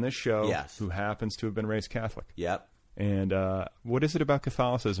on this show who happens to have been raised Catholic. Yep. And what is it about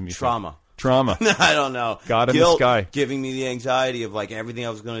Catholicism? Trauma. Trauma. I don't know. God in Guilt, the sky. Giving me the anxiety of like everything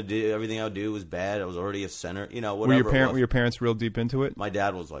I was going to do, everything I would do was bad. I was already a sinner. Whatever. Were your parents real deep into it? My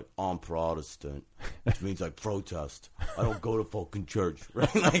dad was like, I'm Protestant, which means I protest. I don't go to fucking church.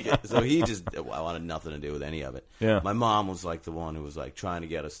 Right? So he just wanted nothing to do with any of it. Yeah. My mom was like the one who was like trying to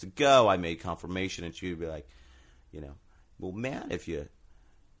get us to go. I made confirmation, and she would be like, well, man, if you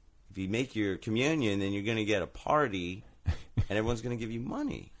make your communion, then you're going to get a party, and everyone's going to give you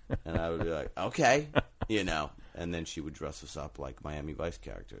money. And I would be like, okay, And then she would dress us up like Miami Vice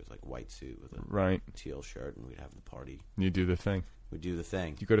characters, like white suit with a teal shirt, and we'd have the party. You do the thing. We'd do the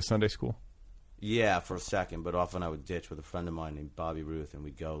thing. You go to Sunday school? Yeah, for a second, but often I would ditch with a friend of mine named Bobby Ruth, and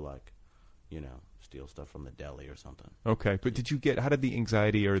we'd go like, steal stuff from the deli or something. Okay, but how did the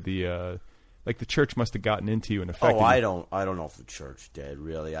anxiety or the the church must have gotten into you and affected you? I don't know if the church did,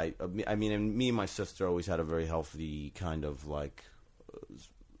 really. I mean, and me and my sister always had a very healthy kind of like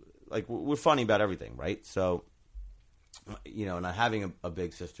like we're funny about everything, right? So, not having a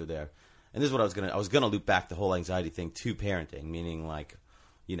big sister there, and this is what I was gonna loop back the whole anxiety thing to parenting, meaning like,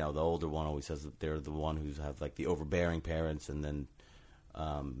 the older one always says that they're the one who's have like the overbearing parents, and then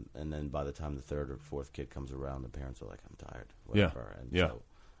by the time the third or fourth kid comes around, the parents are like, I'm tired, whatever.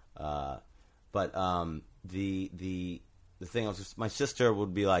 The thing was, just, my sister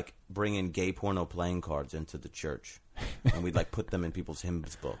would be like bringing gay porno playing cards into the church, and we'd like put them in people's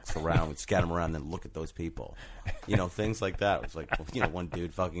hymns books around. We'd scatter them around, and then look at those people, things like that. It was like, one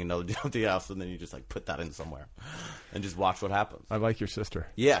dude fucking another dude at the house, and then you just like put that in somewhere, and just watch what happens. I like your sister.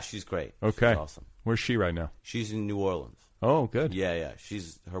 Yeah, she's great. Okay, she's awesome. Where's she right now? She's in New Orleans. Oh, good. Yeah.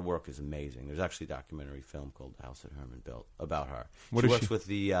 Her work is amazing. There's actually a documentary film called The House that Herman Built about her. She works with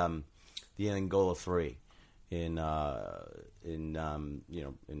the Angola 3 in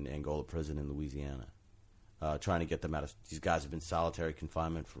Angola prison in Louisiana, trying to get them out of. These guys have been solitary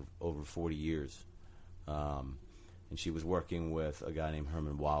confinement for over 40 years, and she was working with a guy named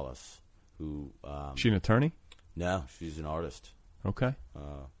Herman Wallace, who. She an attorney? No, she's an artist. Okay.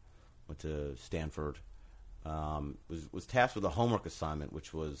 Went to Stanford. Was tasked with a homework assignment,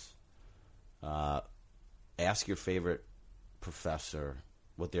 which was ask your favorite professor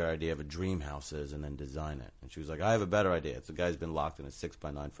what their idea of a dream house is, and then design it. And she was like, I have a better idea. It's a guy who's been locked in a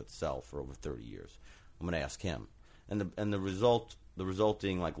 6x9 foot cell for over 30 years. I'm going to ask him. And the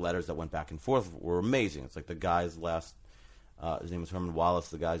resulting like letters that went back and forth were amazing. It's like the guy's last, his name was Herman Wallace.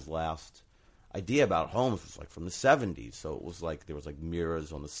 The guy's last idea about homes was like from the 70s. So it was like there was like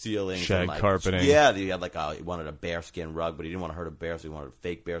mirrors on the ceiling, shag like, carpeting. Yeah, he had like he wanted a bearskin rug, but he didn't want to hurt a bear, so he wanted a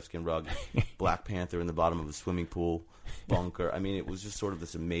fake bearskin rug. Black Panther in the bottom of a swimming pool bunker. I mean, it was just sort of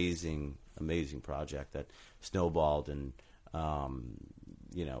this amazing project that snowballed, and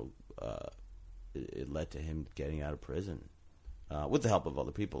it led to him getting out of prison with the help of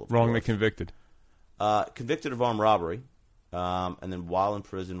other people. Wrongly convicted. Convicted of armed robbery. And then while in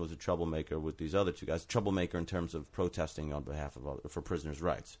prison was a troublemaker with these other two guys. Troublemaker in terms of protesting on behalf of for prisoners'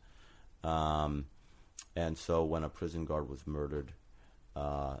 rights. And so when a prison guard was murdered,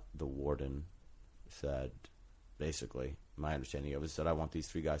 the warden said, basically, my understanding of it said, I want these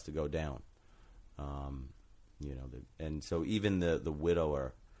three guys to go down. And so even the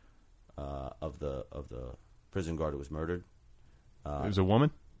widower of the prison guard who was murdered. It was a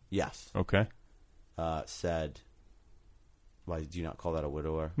woman? Yes. Okay. Said... Why do you not call that a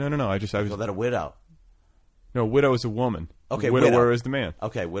widower? No. I call that a widow. No, widow is a woman. Okay, widower widow. is the man.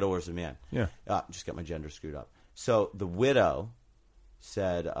 Okay, widower is the man. Yeah. Just got my gender screwed up. So the widow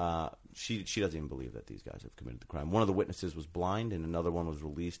said she doesn't even believe that these guys have committed the crime. One of the witnesses was blind, and another one was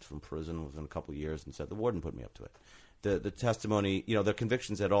released from prison within a couple of years, and said the warden put me up to it. The testimony, their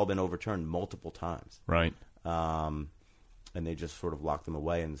convictions had all been overturned multiple times. Right. And they just sort of locked them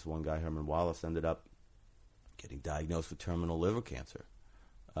away. And this one guy, Herman Wallace, ended up getting diagnosed with terminal liver cancer.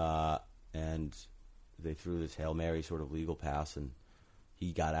 And they threw this Hail Mary sort of legal pass, and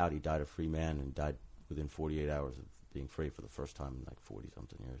he got out. He died a free man and died within 48 hours of being free for the first time in like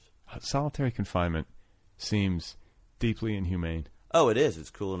 40-something years. Solitary confinement seems deeply inhumane. Oh, it is. It's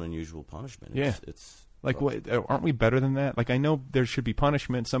cruel and unusual punishment. It's like, what, aren't we better than that? Like, I know there should be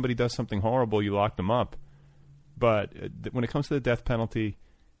punishment. Somebody does something horrible, you lock them up. But when it comes to the death penalty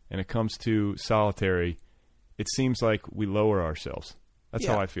and it comes to solitary, it seems like we lower ourselves. That's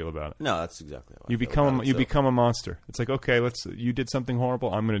how I feel about it. No, that's exactly how you become a monster. It's like, okay, you did something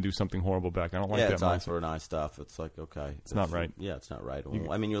horrible. I'm going to do something horrible back. I don't like that. It's eye for an eye stuff. It's like, okay, it's not right. Yeah, it's not right.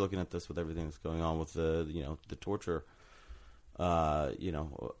 I mean, you're looking at this with everything that's going on with the torture, with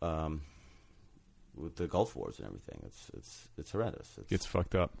the Gulf Wars and everything. It's horrendous. It's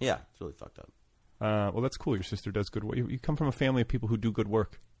fucked up. Yeah, it's really fucked up. Well, that's cool. Your sister does good work. You come from a family of people who do good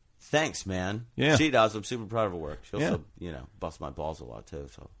work. Thanks, man. Yeah. She does. I'm super proud of her work. She also, busts my balls a lot, too.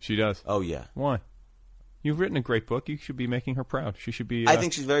 So she does? Oh, yeah. Why? You've written a great book. You should be making her proud. She should be... I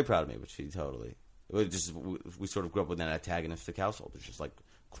think she's very proud of me, but she totally... We sort of grew up with an antagonistic household. There's just, like,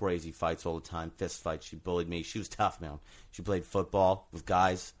 crazy fights all the time, fist fights. She bullied me. She was tough, man. She played football with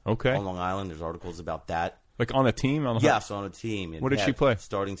guys on Long Island. There's articles about that. Like on a team? Yes, on a team. What did she play?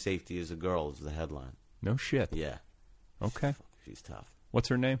 Starting safety as a girl is the headline. No shit. Yeah. Okay. She's tough. What's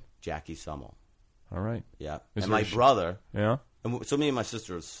her name? Jackie Summel. All right. Yeah. And my brother. Yeah. And so me and my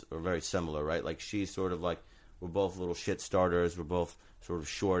sister are very similar, right? Like she's sort of like, we're both little shit starters. We're both sort of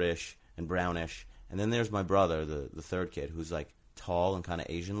shortish and brownish. And then there's my brother, the third kid, who's like tall and kind of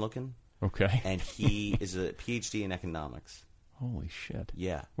Asian looking. Okay. And he is a PhD in economics. Holy shit.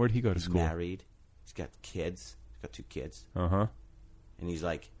 Yeah. Where'd he go to school? He's married. He's got kids. He's got 2 kids. Uh-huh. And he's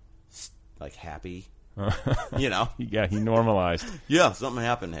like happy. You know? Yeah, he normalized. Yeah, something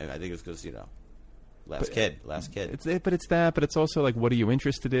happened. I think it's because, last kid. But it's that. But it's also like, what are you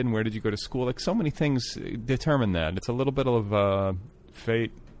interested in? Where did you go to school? Like, so many things determine that. It's a little bit of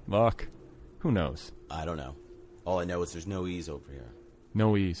fate, luck. Who knows? I don't know. All I know is there's no ease over here.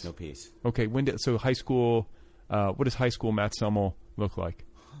 No ease. No peace. Okay. So high school. What does high school Matt Summel look like?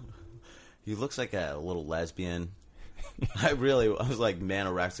 He looks like a little lesbian. I was like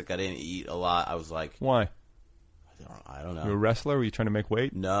anorexic. I didn't eat a lot. I was like, why? I don't know. You a wrestler? Were you trying to make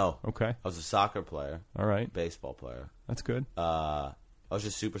weight? No. Okay. I was a soccer player. All right. Baseball player. That's good. I was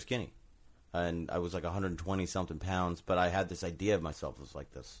just super skinny, and I was like 120 something pounds. But I had this idea of myself as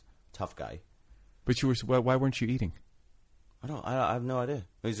like this tough guy. But you were. Why weren't you eating? I have no idea.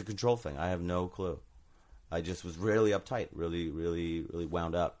 It was a control thing. I have no clue. I just was really uptight, really, really, really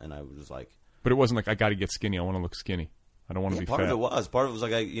wound up, and I was just like. But it wasn't like I got to get skinny. I want to look skinny. I don't want to be fat. Part of it was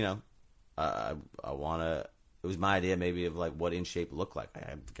like I want to. It was my idea maybe of like what in shape looked like.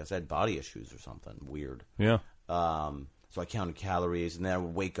 I guess I had body issues or something weird. Yeah. So I counted calories, and then I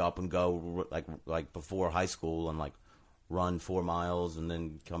would wake up and go like before high school and like run 4 miles, and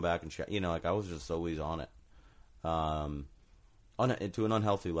then come back and like I was just always on it, to an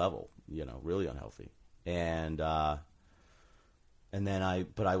unhealthy level. Really unhealthy. And then I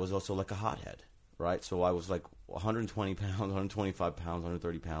was also like a hothead, right? So I was like 120 pounds, 125 pounds,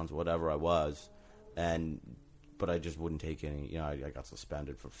 130 pounds, whatever I was, but I just wouldn't take any. I got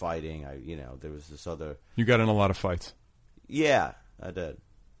suspended for fighting. There was this other. You got in a lot of fights. Yeah, I did.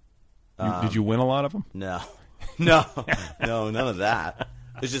 Did you win a lot of them? No, none of that.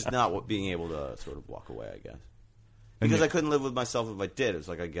 It's just not being able to sort of walk away, I guess, because I couldn't live with myself if I did. It was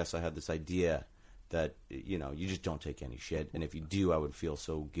like I guess I had this idea that you just don't take any shit, and if you do, I would feel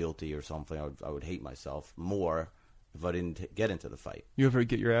so guilty or something. I would hate myself more if I didn't get into the fight. You ever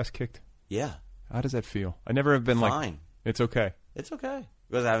get your ass kicked? Yeah. How does that feel? I never have been fine. It's okay. It's okay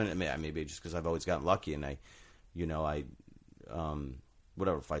because I haven't. Maybe just because I've always gotten lucky, and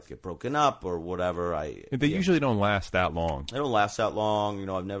whatever fights get broken up or whatever. They usually don't last that long. They don't last that long.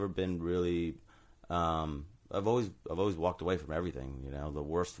 I've never been really. I've always walked away from everything. The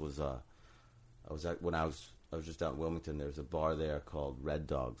worst was. When I was just out in Wilmington. There's a bar there called Red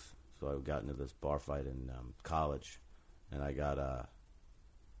Dogs. So I got into this bar fight in college, and I got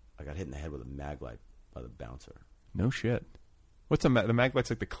hit in the head with a mag light by the bouncer. No shit. What's the mag light's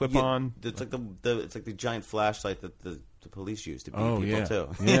like the clip-on? Yeah, it's like it's like the giant flashlight that the police use to beat people too.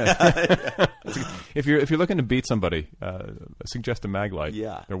 Yeah. If you're looking to beat somebody, suggest a mag light.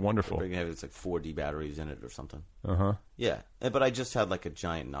 Yeah, they're wonderful. It's like 4D batteries in it or something. Uh-huh. Yeah, but I just had like a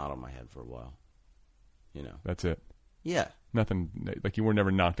giant knot on my head for a while. That's it. Yeah. Nothing, like you were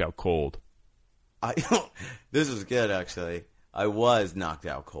never knocked out cold. This is good, actually. I was knocked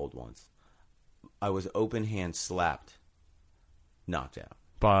out cold once. I was open hand slapped, knocked out.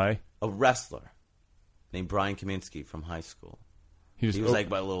 By? A wrestler named Brian Kaminsky from high school. He was like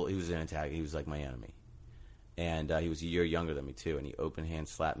he was an antagonist. He was like my enemy. And he was a year younger than me, too. And he open hand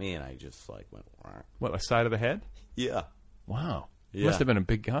slapped me, and I just like went. Wah. What, a side of the head? Yeah. Wow. Yeah. Must have been a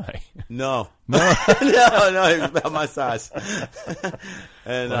big guy. No. No, he was about my size.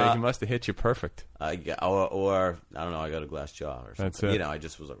 And he must have hit you perfect. or I don't know, I got a glass jaw or something. That's it. I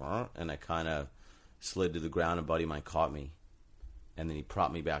just was like, and I kind of slid to the ground. A buddy of mine caught me, and then he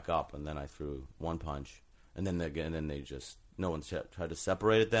propped me back up, and then I threw one punch, and then no one tried to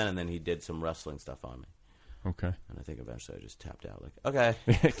separate it then, and then he did some wrestling stuff on me. Okay. And I think eventually I just tapped out. Like, okay.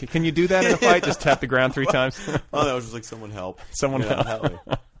 Can you do that in a fight? Just tap the ground 3 times? Oh, that was just like someone help. Someone help me.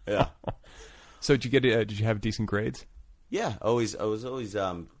 Yeah. So did you have decent grades? Yeah, I was always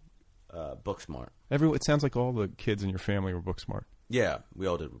book smart. It sounds like all the kids in your family were book smart. Yeah, we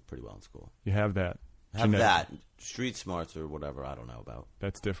all did pretty well in school. You have that. That. Street smarts or whatever, I don't know about.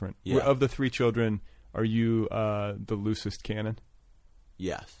 That's different. Yeah. Of the 3 children, are you the loosest cannon?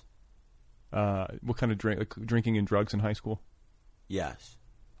 Yes. What kind of drinking and drugs in high school? Yes.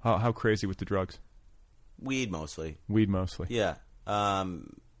 How crazy with the drugs? Weed mostly. Yeah.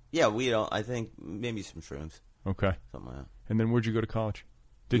 Yeah, weed. I think maybe some shrooms. Okay. Something like that. And then where'd you go to college?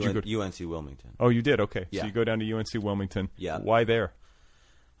 Did you go to UNC Wilmington? Oh, you did. Okay. Yeah. So you go down to UNC Wilmington. Yeah. Why there?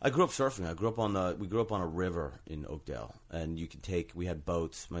 I grew up surfing. We grew up on a river in Oakdale, and we had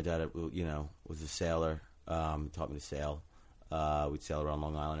boats. My dad, was a sailor. Taught me to sail. We'd sail around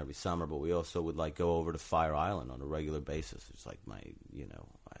Long Island every summer, but we also would go over to Fire Island on a regular basis. It's like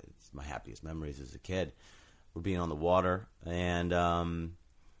it's my happiest memories as a kid. We're being on the water, and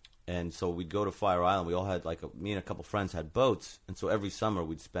so we'd go to Fire Island. We all had me and a couple friends had boats, and so every summer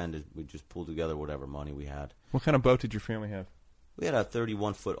we'd just pull together whatever money we had. What kind of boat did your family have? We had a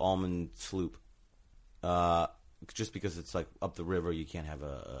 31-foot Allman sloop. just because it's like up the river, you can't have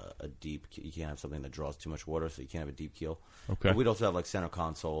a deep. You can't have something that draws too much water, so you can't have a deep keel. Okay. But we'd also have like center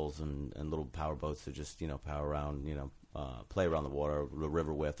consoles and little power boats to just power around, play around the water, the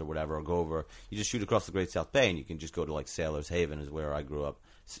river with or whatever, or go over. You just shoot across the Great South Bay, and you can just go to like Sailor's Haven, is where I grew up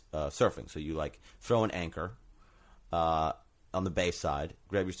surfing. So you like throw an anchor on the bay side,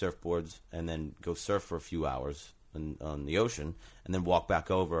 grab your surfboards, and then go surf for a few hours on the ocean, and then walk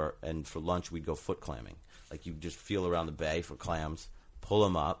back over. And for lunch, we'd go foot clamming. Like you just feel around the bay for clams, pull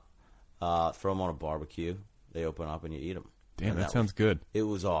them up, throw them on a barbecue. They open up and you eat them. Damn, that sounds good. It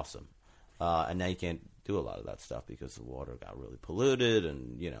was awesome. And now you can't do a lot of that stuff because the water got really polluted,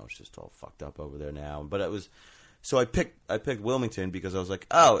 and it's just all fucked up over there now. But it was, so I picked Wilmington because I was like,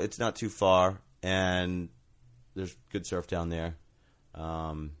 oh, it's not too far, and there's good surf down there.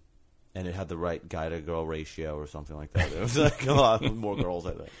 And it had the right guy to girl ratio or something like that. It was like a lot more girls,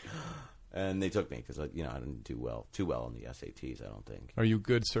 I think. And they took me because I didn't do too well on the SATs. I don't think. Are you a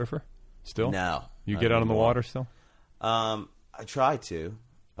good surfer still? No. You get out on the water still? I try to.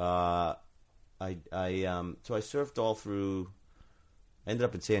 So I surfed all through. I ended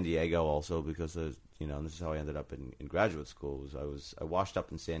up in San Diego also because and this is how I ended up in graduate school. I washed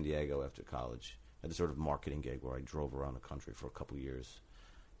up in San Diego after college. I had a sort of marketing gig where I drove around the country for a couple years,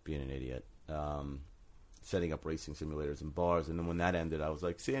 being an idiot, setting up racing simulators and bars. And then when that ended, I was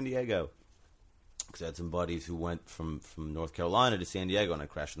like, San Diego. Because I had some buddies who went from North Carolina to San Diego, and I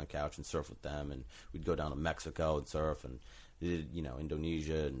crashed on the couch and surfed with them. And we'd go down to Mexico and surf, and did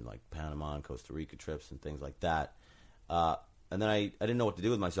Indonesia and like Panama and Costa Rica trips and things like that. And then I didn't know what to do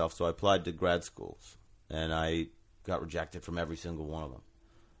with myself, so I applied to grad schools, and I got rejected from every single one of them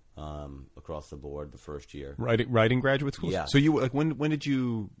across the board the first year. Writing graduate schools? Yeah. So you when did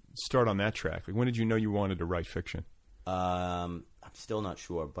you start on that track? Like when did you know you wanted to write fiction? I'm still not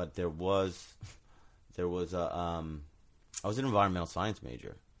sure, but there was I was an environmental science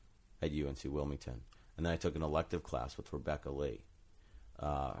major at UNC Wilmington, and then I took an elective class with Rebecca Lee.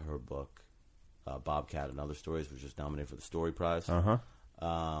 Her book, Bobcat and Other Stories, was just nominated for the Story Prize.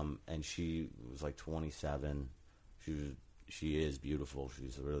 And she was like 27. She is beautiful.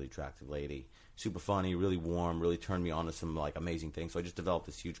 She's a really attractive lady, super funny, really warm, really turned me on to some like amazing things. So I just developed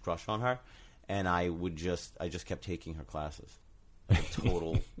this huge crush on her, and I just kept taking her classes. Like a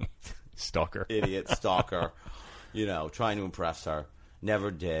total stalker, idiot stalker, trying to impress her. Never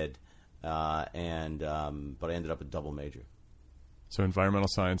did, but I ended up a double major. So environmental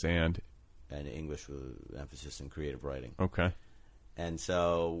science and English with emphasis in creative writing. Okay. And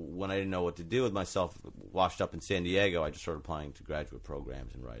so when I didn't know what to do with myself, washed up in San Diego, I just started applying to graduate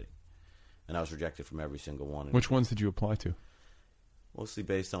programs in writing. And I was rejected from every single one. Which ones did you apply to? Mostly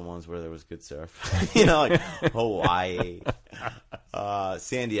based on ones where there was good surf. Like Hawaii,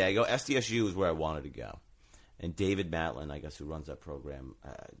 San Diego. SDSU is where I wanted to go. And David Matlin, I guess, who runs that program,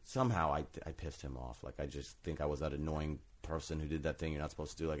 somehow I pissed him off. Like, I just think I was that annoying person who did that thing you're not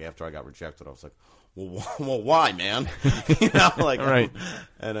supposed to do. Like, after I got rejected, I was like, well why, man? Right.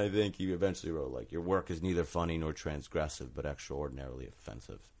 And I think he eventually wrote, like, your work is neither funny nor transgressive, but extraordinarily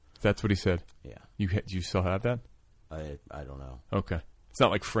offensive. That's what he said? Yeah. You still have that? I don't know. Okay. It's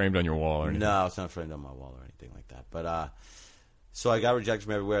not like framed on your wall or anything? No, it's not framed on my wall or anything like that. But, so I got rejected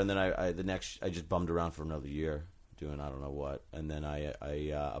from everywhere, and then I just bummed around for another year doing I don't know what, and then I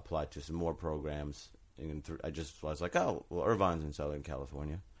applied to some more programs. And I was like, oh, well, Irvine's in Southern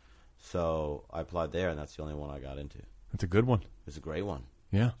California, so I applied there, and that's the only one I got into. That's a good one. It's a great one.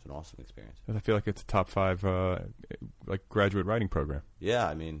 Yeah, it's an awesome experience. I feel like it's a top 5 like graduate writing program. Yeah,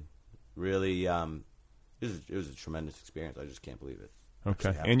 I mean, really, it was a tremendous experience. I just can't believe it.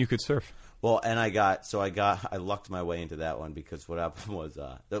 Okay, and you could surf. Well, and I lucked my way into that one because what happened was,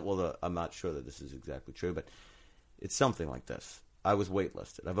 I'm not sure that this is exactly true, but it's something like this. I was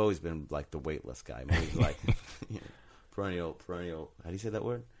waitlisted. I've always been like the waitlist guy. I'm always like perennial. How do you say that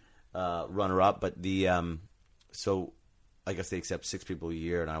word? Runner up. But so I guess they accept 6 people a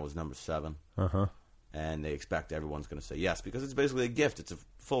year, and I was number 7. And they expect everyone's going to say yes because it's basically a gift. It's a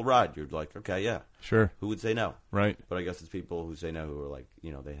full ride. You're like, okay, yeah, sure. Who would say no? Right. But I guess it's people who say no who are like,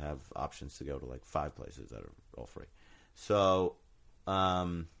 they have options to go to like 5 places that are all free. So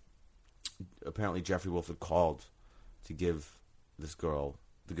apparently Jeffrey Wolf had called to give this girl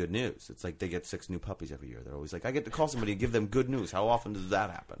the good news. It's like they get 6 new puppies every year. They're always like, I get to call somebody and give them good news. How often does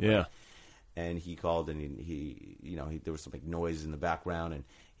that happen? Yeah. Right? And he called, and he there was some like noise in the background, and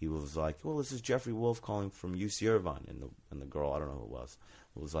he was like, well, this is Jeffrey Wolf calling from UC Irvine. And the girl, I don't know who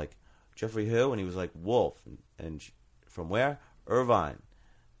it was like, Jeffrey who? And he was like, Wolf. And she, from where? Irvine.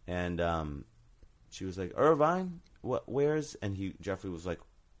 And she was like, Irvine? Where's? And Jeffrey was like,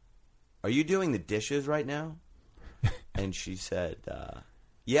 are you doing the dishes right now? And she said,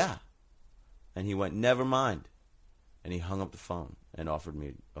 yeah. And he went, never mind. And he hung up the phone and offered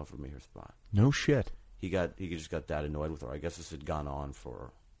me her spot. No shit. He just got that annoyed with her. I guess this had gone on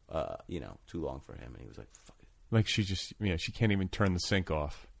for, too long for him. And he was like, fuck it. Like she just, she can't even turn the sink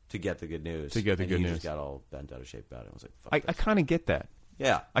off. To get the good news. He just got all bent out of shape about it. I was like, fuck I kind of get that.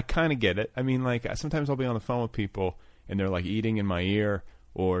 Yeah. I kind of get it. I mean, like, sometimes I'll be on the phone with people and they're like eating in my ear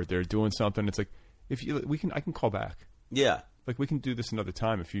or they're doing something. It's like, I can call back. Yeah. Like, we can do this another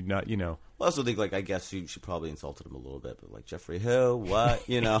time if you're not, I also think, like, I guess she probably insulted him a little bit, but like, Jeffrey who? What?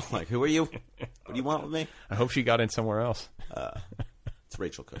 Like, who are you? What do you want with me? I hope she got in somewhere else. It's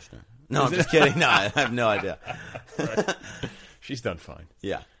Rachel Kushner. No, I'm just kidding. No, I have no idea. She's done fine.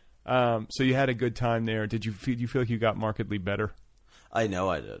 Yeah. So you had a good time there. Do you feel like you got markedly better? I know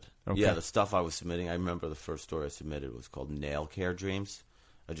I did. Okay. Yeah, the stuff I was submitting, I remember the first story I submitted was called Nail Care Dreams.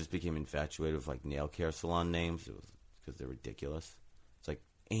 I just became infatuated with, like, nail care salon names. It was because they're ridiculous. It's like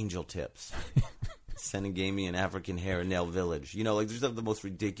Angel Tips. Senegami and African Hair and Nail Village. Like, there's the most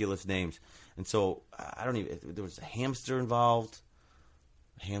ridiculous names. And so, there was a hamster involved.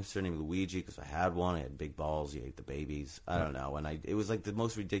 A hamster named Luigi because I had one. I had big balls. He ate the babies. I don't know. And it was like the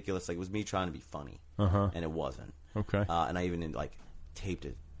most ridiculous. Like, it was me trying to be funny. And it wasn't. Okay. And I even, like, taped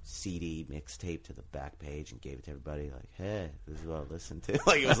a CD mixtape to the back page and gave it to everybody. Like, hey, this is what I listened to.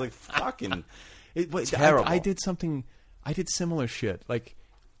 Like, it was like fucking terrible. I did similar shit. Like,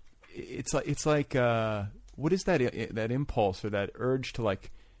 it's like what is that impulse or that urge to,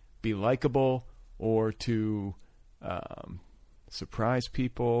 like, be likable or to surprise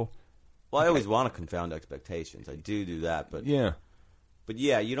people? Well, I always want to confound expectations. I do that, but yeah. But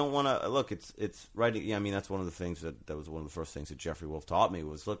yeah, you don't want to look. It's writing. Yeah, I mean, that's one of the things that was one of the first things that Jeffrey Wolf taught me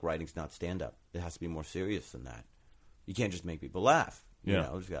was, look, writing's not stand up. It has to be more serious than that. You can't just make people laugh. Yeah.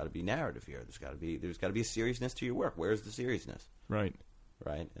 There's got to be narrative here. There's got to be a seriousness to your work. Where's the seriousness? Right.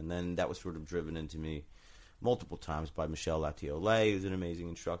 And then that was sort of driven into me multiple times by Michel Latiolais, who's an amazing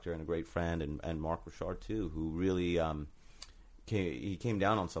instructor and a great friend, and Mark Richard too, who really came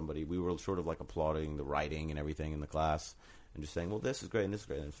down on somebody. We were sort of like applauding the writing and everything in the class. And just saying, well, this is great and this is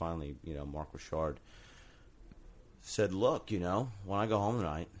great. And finally, Mark Richard said, look, when I go home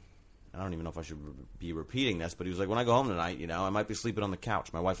tonight, I don't even know if I should be repeating this, but he was like, when I go home tonight, I might be sleeping on the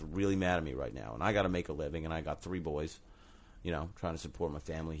couch. My wife's really mad at me right now, and I got to make a living, and I got 3 boys, trying to support my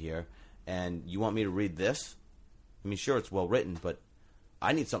family here. And you want me to read this? I mean, sure, it's well written, but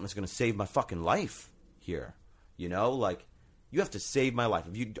I need something that's going to save my fucking life here. Like, you have to save my life.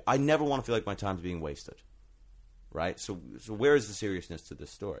 I never want to feel like my time's being wasted. Right, so where is the seriousness to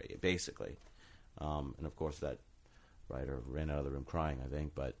this story, basically? And of course, that writer ran out of the room crying, I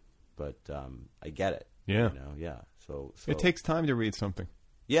think. But I get it. Yeah, yeah. So it takes time to read something.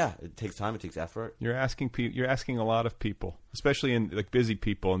 Yeah, it takes time. It takes effort. You're asking a lot of people, especially in like busy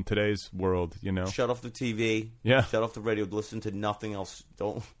people in today's world. Shut off the TV. Yeah. Shut off the radio. Listen to nothing else.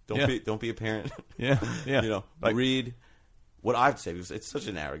 Don't be a parent. Yeah. Yeah. Read. What I have to say, because it's such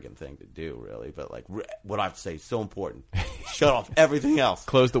an arrogant thing to do, really, but like what I have to say is so important. Shut off everything else.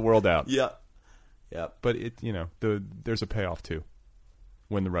 Close the world out. Yeah. But there's a payoff too,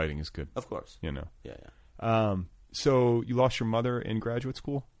 when the writing is good. Of course. Yeah. So you lost your mother in graduate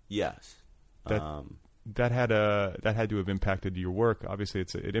school? Yes. That had to have impacted your work. Obviously,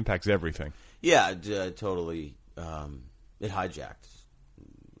 it impacts everything. Yeah, totally. It hijacked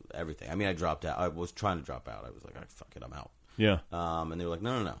everything. I mean, I dropped out. I was trying to drop out. I was like, fuck it, I'm out. Yeah. And they were like,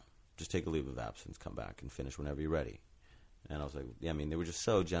 no. Just take a leave of absence, come back, and finish whenever you're ready. And I was like, yeah, I mean, they were just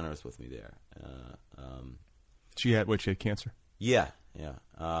so generous with me there. She had cancer? Yeah.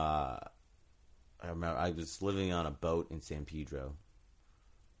 I remember I was living on a boat in San Pedro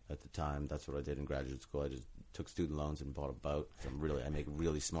at the time. That's what I did in graduate school. I just took student loans and bought a boat. So I make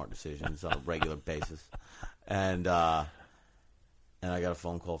really smart decisions on a regular basis. And I got a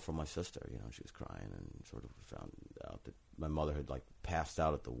phone call from my sister. She was crying and sort of found out that my mother had like passed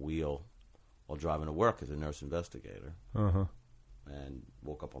out at the wheel while driving to work as a nurse investigator. Uh-huh. And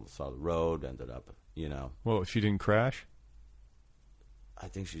woke up on the side of the road. Ended up, Well, she didn't crash? I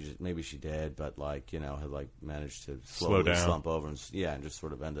think maybe she did, but had like managed to slow down, slump over, and just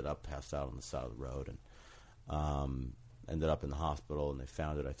sort of ended up passed out on the side of the road, and ended up in the hospital, and they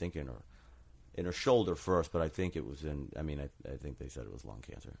found it, I think, in her shoulder first, but I think it was I think they said it was lung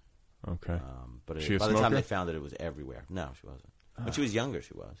cancer. Okay. But by the time they found it was everywhere. No, she wasn't. When she was younger,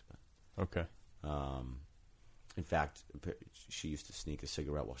 she was. But, okay. In fact, she used to sneak a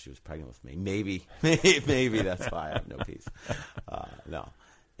cigarette while she was pregnant with me. Maybe that's why I have no peace. No.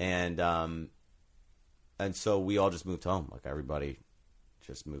 And so we all just moved home. Like, everybody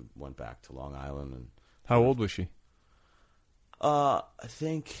just went back to Long Island. And How old was she? I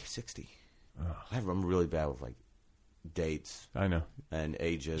think 60. I'm really bad with like dates. I know. And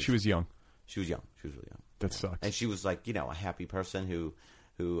ages. She was young. She was young. She was really young. That sucks. And she was like, a happy person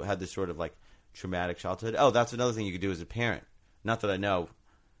who had this sort of like traumatic childhood. Oh, that's another thing you could do as a parent. Not that I know,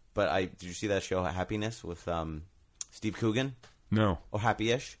 but did you see that show Happiness with Steve Coogan? No. Or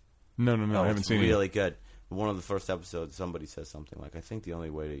Happy-ish? No, I haven't seen it. It's really good. One of the first episodes, somebody says something like, I think the only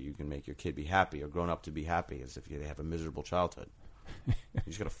way that you can make your kid be happy or grown up to be happy is if they have a miserable childhood. You're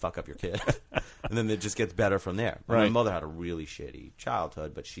just going to fuck up your kid. And then it just gets better from there. Right. My mother had a really shitty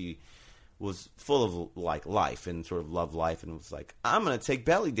childhood, but she was full of like life and sort of loved life and was like, I'm going to take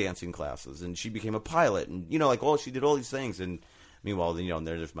belly dancing classes. And she became a pilot. And, she did all these things. And meanwhile,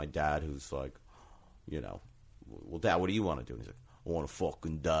 there's my dad who's like, well, Dad, what do you want to do? And he's like, I want to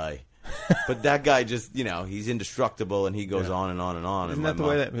fucking die. But that guy just, he's indestructible and he goes on and on and on. Isn't and that the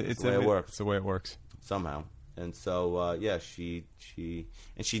way that it's the way it works? It's the way it works. Somehow. And so, she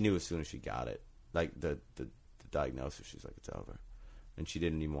knew as soon as she got it, like the diagnosis, she's like, it's over. And she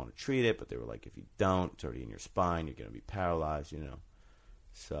didn't even want to treat it, but they were like, if you don't, it's already in your spine, you're going to be paralyzed,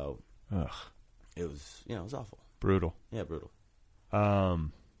 So, it was, it was awful. Brutal. Yeah, brutal.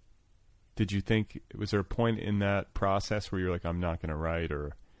 Did you think, was there a point in that process where you're like, I'm not going to write,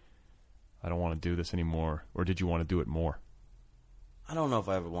 or I don't want to do this anymore, or did you want to do it more? I don't know if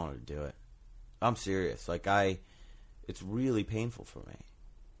I ever wanted to do it. I'm serious. Like, it's really painful for me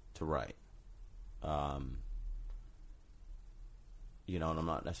to write. And I'm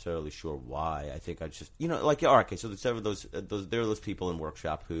not necessarily sure why. I think I just, like, all right, okay, so there are those people in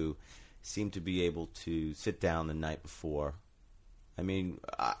workshop who seem to be able to sit down the night before. I mean,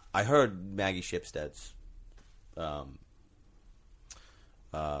 I heard Maggie Shipstead's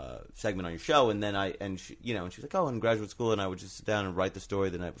segment on your show, and then she, and she's like, oh, in graduate school, and I would just sit down and write the story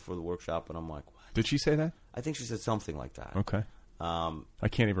the night before the workshop, and I'm like, what? Did she say that? I think she said something like that. Okay. I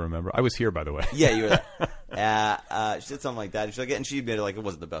can't even remember. I was here, by the way. Yeah, you were there. She said something like that. And she admitted like it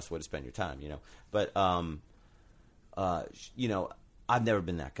wasn't the best way to spend your time, But I've never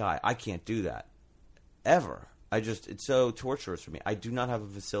been that guy. I can't do that ever. It's so torturous for me. I do not have a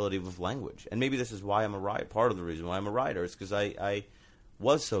facility with language, and maybe this is why I'm a writer. Part of the reason why I'm a writer is because I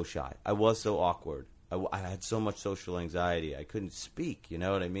was so shy. I was so awkward. I had so much social anxiety. I couldn't speak, you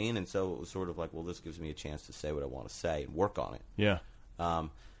know what I mean? And so it was sort of like, well, this gives me a chance to say what I want to say and work on it. Yeah.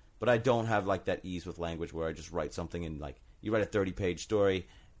 But I don't have, like, that ease with language where I just write something and, like, you write a 30-page story,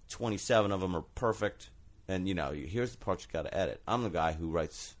 27 of them are perfect, and, here's the parts you got to edit. I'm the guy who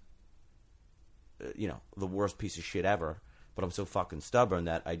writes, the worst piece of shit ever, but I'm so fucking stubborn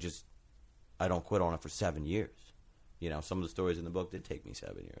that I don't quit on it for 7 years. Some of the stories in the book did take me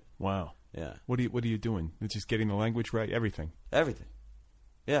 7 years. Wow. Yeah. What are you doing? It's just getting the language right? Everything? Everything.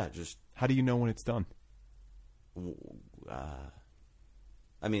 Yeah, just... How do you know when it's done?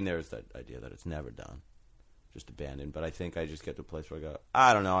 I mean, there's that idea that it's never done. Just abandoned. But I think I just get to a place where I go,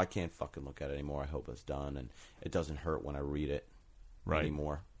 I don't know, I can't fucking look at it anymore. I hope it's done. And it doesn't hurt when I read it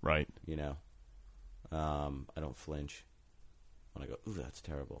anymore. Right. I don't flinch when I go, ooh, that's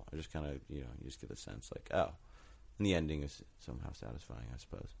terrible. I just kind of, you just get the sense like, oh. And the ending is somehow satisfying, I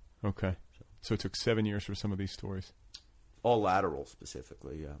suppose. Okay. So it took 7 years for some of these stories? All lateral,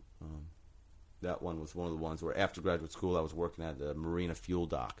 specifically, yeah. That one was one of the ones where after graduate school I was working at the Marina fuel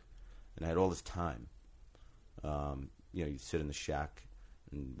dock, and I had all this time. You sit in the shack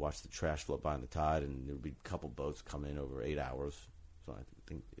and watch the trash float by in the tide, and there would be a couple boats come in over 8 hours. So I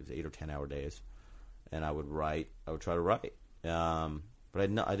think it was 8 or 10 hour days. And I would write. I would try to write. But I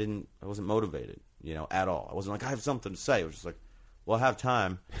wasn't motivated, at all. I wasn't like, I have something to say. It was just like, well, I have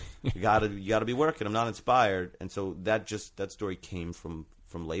time. You gotta be working. I'm not inspired. And so that story came from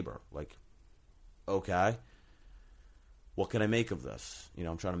labor. Like, okay, what can I make of this?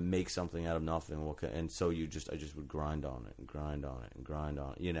 I'm trying to make something out of nothing. And so I just would grind on it and grind on it and grind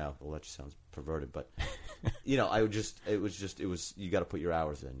on it. Well, that just sounds perverted, but you got to put your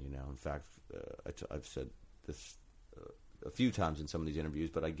hours in. In fact, I've said this a few times in some of these interviews,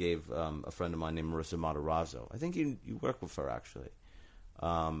 but I gave a friend of mine named Marissa Matarazzo. I think you work with her actually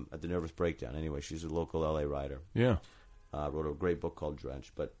at the Nervous Breakdown. Anyway, she's a local LA writer. Yeah, wrote a great book called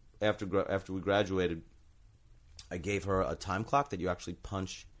Drench. But after we graduated, I gave her a time clock that you actually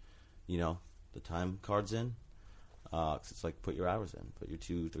punch, the time cards in. 'Cause it's like put your hours in, put your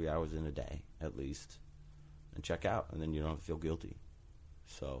 2-3 hours in a day at least, and check out, and then you don't have to feel guilty.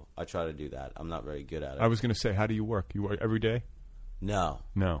 So I try to do that. I'm not very good at it. I was going to say, how do you work? You work every day? No.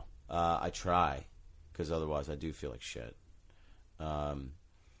 I try, because otherwise I do feel like shit. I'm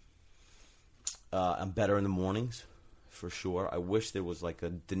better in the mornings. for sure. I wish there was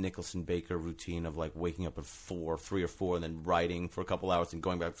the Nicholson Baker routine of waking up at 3 or 4, and then writing for a couple hours and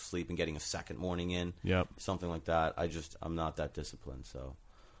going back to sleep and getting a second morning in. Yep. Something like that. I'm not that disciplined, so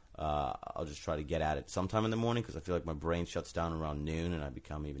I'll just try to get at it sometime in the morning because I feel like my brain shuts down around noon and I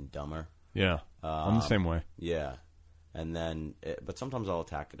become even dumber. Yeah, I'm the same way. Yeah, and then but sometimes I'll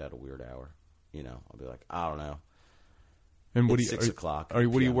attack it at a weird hour. I'll be like, I don't know. And it's 6 o'clock. What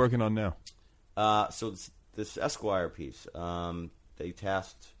are you working on now? So it's this Esquire piece. They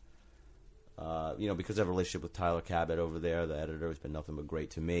tasked, because I have a relationship with Tyler Cabot over there, the editor, has been nothing but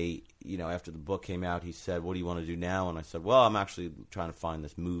great to me. After the book came out, he said, "What do you want to do now?" And I said, "Well, I'm actually trying to find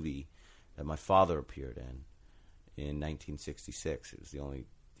this movie that my father appeared in 1966.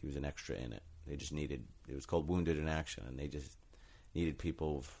 He was an extra in it. They just it was called Wounded in Action, and they just needed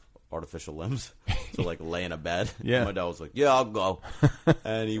people with artificial limbs to lay in a bed." Yeah. And my dad was like, "Yeah, I'll go."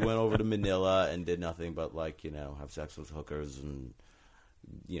 And he went over to Manila and did nothing but have sex with hookers and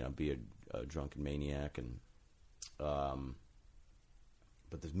be a drunken maniac. And but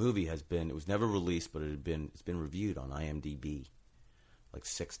this movie it was never released, but it's been reviewed on IMDb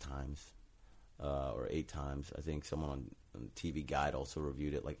 6 times or 8 times. I think someone on TV Guide also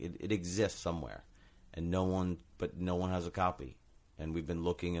reviewed it. It exists somewhere, and no one has a copy. And we've been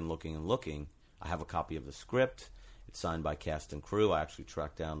looking and looking and looking. I have a copy of the script. It's signed by cast and crew. I actually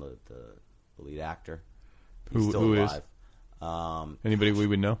tracked down the lead actor. He's still who alive. Is? Anybody we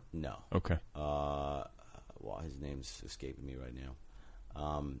would know? No. Okay. Well, his name's escaping me right now.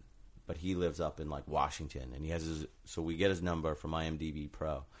 But he lives up in Washington, and he has so we get his number from IMDb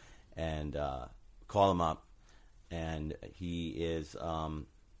Pro, and call him up, and he has a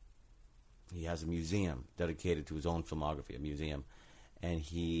museum dedicated to his own filmography, a museum. And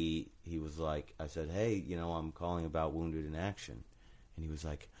he was like, I said, "Hey, I'm calling about Wounded in Action." And he was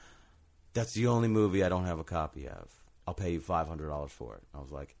like, "That's the only movie I don't have a copy of. I'll pay you $500 for it." I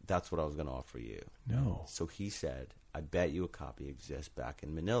was like, "That's what I was going to offer you." No. So he said, "I bet you a copy exists back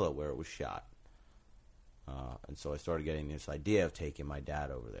in Manila where it was shot." And so I started getting this idea of taking my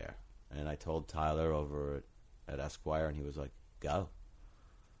dad over there. And I told Tyler over at Esquire, and he was like, "Go."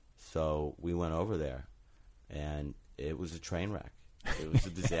 So we went over there, and it was a train wreck. It was a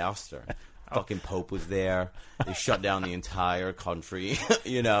disaster. Fucking Pope was there. They shut down the entire country.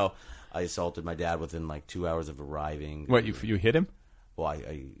 I assaulted my dad within 2 hours of arriving. What, you hit him? Well,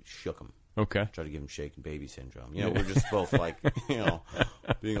 I shook him. Okay. Tried to give him shaken baby syndrome. We're just both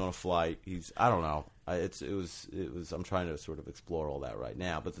being on a flight. I don't know. It was. I'm trying to sort of explore all that right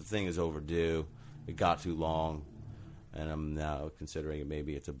now. But the thing is overdue. It got too long, and I'm now considering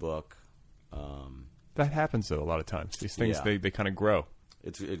maybe it's a book. That happens though a lot of times. These things they kind of grow.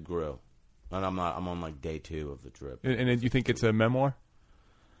 It grew, and I'm on day 2 of the trip. And you think it's a memoir?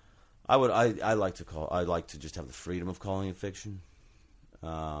 I like to just have the freedom of calling it fiction.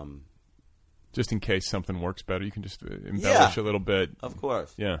 Just in case something works better, you can just embellish a little bit. Of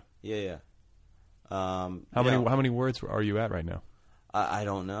course. Yeah. Yeah. How many words are you at right now? I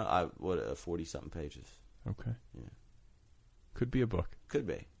don't know. 40-something pages. Okay. Yeah. Could be a book. Could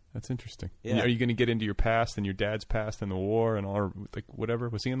be. That's interesting. Yeah. Are you going to get into your past and your dad's past and the war and all, whatever?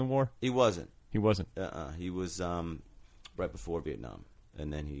 Was he in the war? He wasn't. He wasn't. He was right before Vietnam,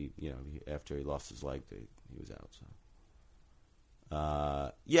 and then he after he lost his leg, he was out. So,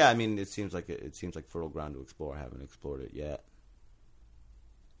 I mean, it seems like fertile ground to explore. I haven't explored it yet,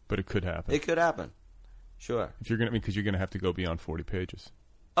 but it could happen. It could happen. Sure. If you're because you're going to have to go beyond 40 pages.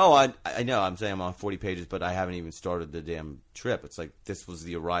 Oh, I know. I'm saying I'm on 40 pages, but I haven't even started the damn trip. It's like this was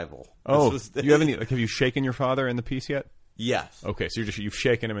the arrival. Oh, you haven't? Have you shaken your father in the piece yet? Yes. Okay, so you've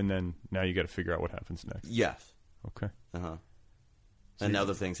shaken him, and then now you got to figure out what happens next. Yes. Okay. And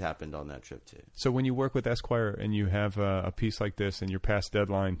other things happened on that trip too. So when you work with Esquire and you have a piece like this and you're past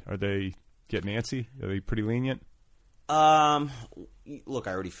deadline, are they getting antsy? Are they pretty lenient? Look,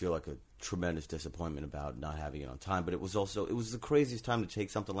 I already feel like a tremendous disappointment about not having it on time, but it was the craziest time to take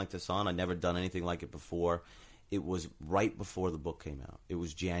something like this on. I'd never done anything like it before. It was right before the book came out. It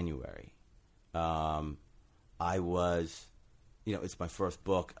was January. I was, it's my first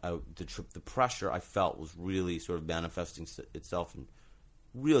book. The pressure I felt was really sort of manifesting itself in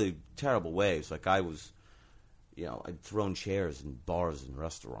really terrible ways. Like I was, I'd thrown chairs in bars and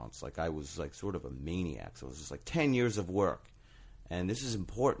restaurants. Like I was like sort of a maniac. So it was just like 10 years of work. And this is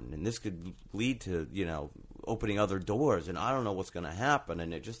important, and this could lead to, opening other doors, and I don't know what's going to happen.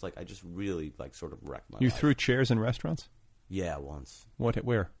 And it just I just really sort of wrecked my life. You threw chairs in restaurants? Yeah, once.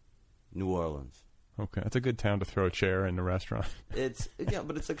 Where? New Orleans. Okay, that's a good town to throw a chair in a restaurant. But it's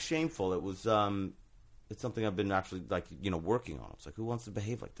shameful. It was it's something I've been actually working on. It's like, who wants to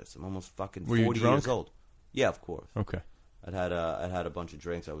behave like this? I'm almost fucking 40 years old. Yeah, of course. Okay. I'd had a bunch of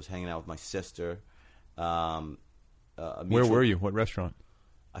drinks. I was hanging out with my sister. Where were you? What restaurant?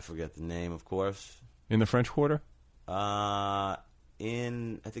 I forget the name, of course. In the French Quarter? I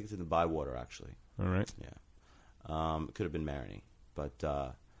think it's in the Bywater, actually. All right. Yeah. It could have been Marigny, but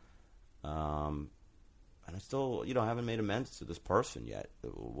and I still, I haven't made amends to this person yet.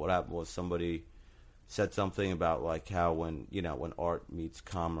 What happened was somebody said something about like how when art meets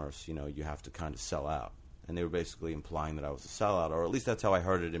commerce, you have to kind of sell out, and they were basically implying that I was a sellout, or at least that's how I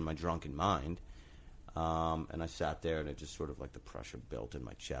heard it in my drunken mind. And I sat there, and it just sort of like the pressure built in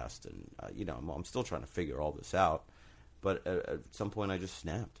my chest, and I'm still trying to figure all this out. But at some point, I just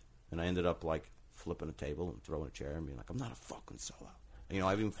snapped, and I ended up like flipping a table and throwing a chair and being like, "I'm not a fucking sellout."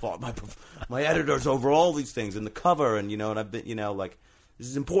 I've even fought my editors over all these things and the cover, and and I've been, like, this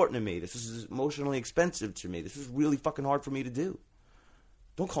is important to me. This is emotionally expensive to me. This is really fucking hard for me to do.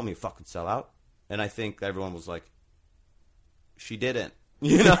 Don't call me a fucking sellout. And I think everyone was like, she didn't.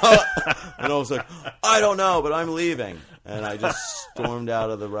 And I was like, I don't know, but I'm leaving. And I just stormed out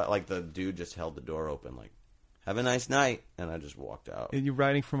of the dude just held the door open, like, have a nice night. And I just walked out. And you're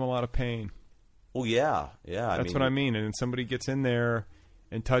writing from a lot of pain. Well, yeah. That's what I mean. And then somebody gets in there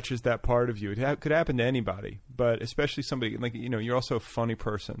and touches that part of you. It could happen to anybody, but especially somebody, like, you're also a funny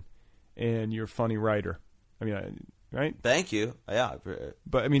person, and you're a funny writer. I mean, right? Thank you. Yeah.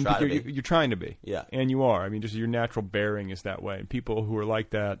 But, I mean, you're trying to be. Yeah. And you are. I mean, just your natural bearing is that way. And people who are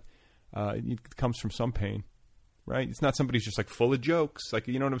like that, it comes from some pain, right? It's not somebody who's just, like, full of jokes. Like,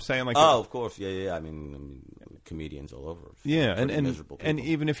 you know what I'm saying? Like, of course. Yeah. I mean, comedians all over. Yeah, and miserable people. And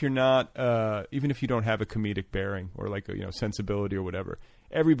even if you're not, even if you don't have a comedic bearing or like a, sensibility or whatever,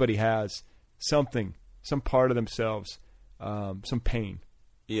 everybody has something, some part of themselves, some pain.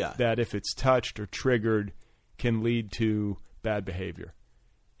 Yeah. That if it's touched or triggered, can lead to bad behavior.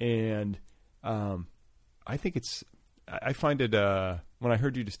 And I think I find it, when I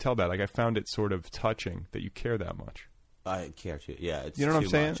heard you just tell that, like, I found it sort of touching that you care that much. I care too. Yeah, it's you know what too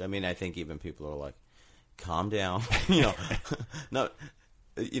I'm saying? Much. I mean, I think even people are like, calm down. No,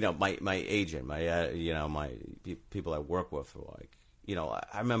 my agent, my people I work with are like,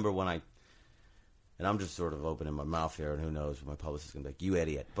 I remember when and I'm just sort of opening my mouth here, and who knows, my publicist is going to be like, you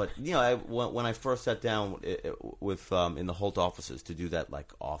idiot. But, when I first sat down with in the Holt offices to do that,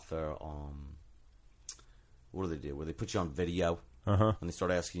 like, author, what do they do? Where they put you on video, and they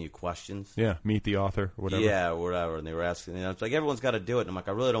start asking you questions. Yeah, meet the author or whatever. Yeah, whatever. And they were asking, it's like, everyone's got to do it. And I'm like,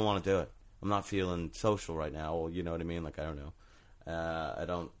 I really don't want to do it. I'm not feeling social right now. Well, you know what I mean? Like, I don't know.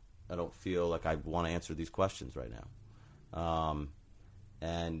 I don't feel like I want to answer these questions right now.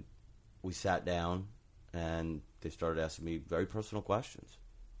 And we sat down, and they started asking me very personal questions.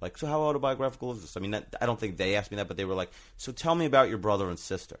 Like, so how autobiographical is this? I mean, I don't think they asked me that, but they were like, so tell me about your brother and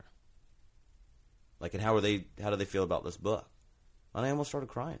sister. Like, and how do they feel about this book? And I almost started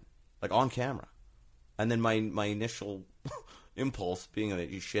crying, like, on camera. And then my initial impulse, being a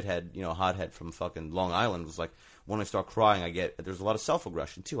shithead, hothead from fucking Long Island, was like, when I start crying, there's a lot of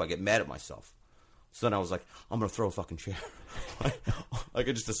self-aggression too. I get mad at myself. So then I was like, I'm going to throw a fucking chair. I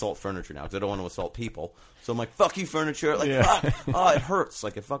could just assault furniture now because I don't want to assault people. So I'm like, fuck you, furniture. Like, fuck. Oh, it hurts.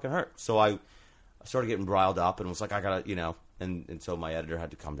 Like, it fucking hurts. So I started getting riled up and was like, I got to, and so my editor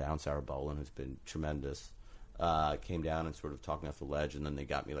had to come down, Sarah Boland, who's been tremendous, came down and sort of talked me off the ledge, and then they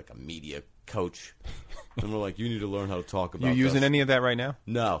got me like a media coach. And we're like, you need to learn how to talk about this. You using any of that right now?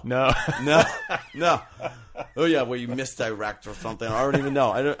 No. No. Oh, yeah, where you misdirect or something. I don't even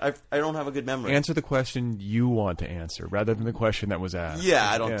know. I don't have a good memory. Answer the question you want to answer rather than the question that was asked. Yeah,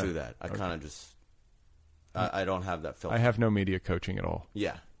 I don't do that. I kind of just, I don't have that filter. I have no media coaching at all.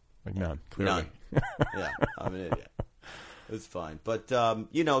 Yeah. Like none, clearly. None. Yeah, I'm an idiot. It's fine. But, so,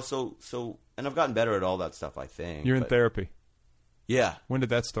 and I've gotten better at all that stuff, I think. You're in therapy. Yeah. When did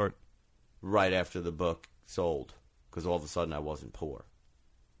that start? Right after the book sold, because all of a sudden I wasn't poor.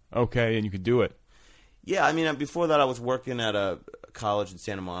 Okay, and you could do it. Yeah, I mean, before that I was working at a college in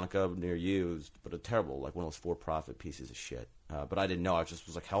Santa Monica near you, but a terrible, like one of those for-profit pieces of shit. But I didn't know. I just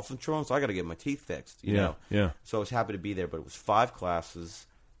was like, health insurance? So I got to get my teeth fixed, you know? Yeah. So I was happy to be there, but it was 5 classes,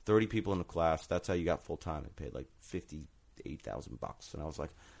 30 people in the class. That's how you got full-time. They paid like $58,000. And I was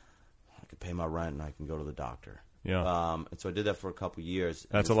like, I could pay my rent and I can go to the doctor. Yeah. And so I did that for a couple years.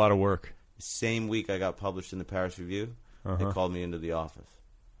 That's a lot of work. The same week I got published in the Paris Review, they called me into the office.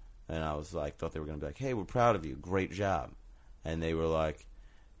 And I was like, thought they were going to be like, hey, we're proud of you. Great job. And they were like,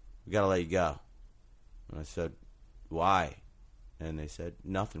 we got to let you go. And I said, why? And they said,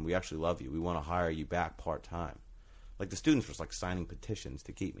 nothing. We actually love you. We want to hire you back part-time. Like, the students were like signing petitions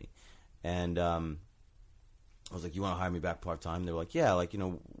to keep me. And I was like, you want to hire me back part-time? They were like, yeah, like, you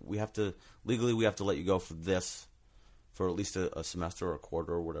know, we have to let you go for this for at least a semester or a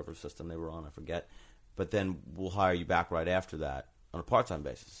quarter or whatever system they were on, I forget. But then we'll hire you back right after that on a part-time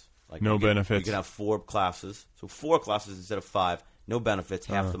basis. Like no benefits. You can have 4 classes. So 4 classes instead of 5, no benefits,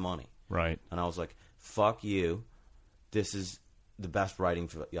 half the money. Right. And I was like, fuck you. This is the best writing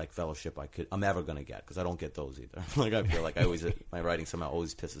fellowship I'm ever going to get, because I don't get those either. Like, I feel like my writing somehow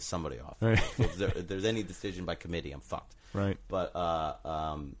always pisses somebody off. Right. So if there's any decision by committee, I'm fucked. Right. But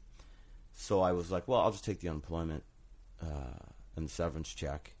so I was like, well, I'll just take the unemployment and the severance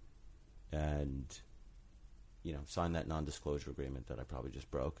check, and sign that non-disclosure agreement that I probably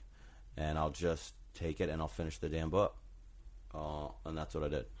just broke, and I'll just take it and I'll finish the damn book. And that's what I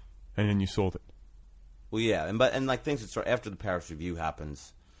did. And then you sold it. Well, yeah, and like things that start after the Paris Review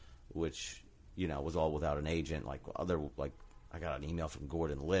happens, which was all without an agent. I got an email from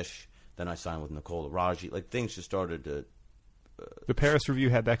Gordon Lish, then I signed with Nicola Raji. Like, things just started to. The Paris Review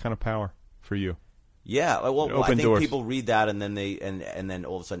had that kind of power for you. Yeah, well, I think doors. people read that, and then and then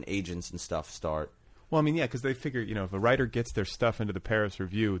all of a sudden agents and stuff start. Well, I mean, yeah, because they figure if a writer gets their stuff into the Paris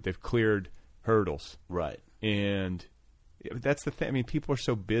Review, they've cleared hurdles, right? And that's the thing. I mean, people are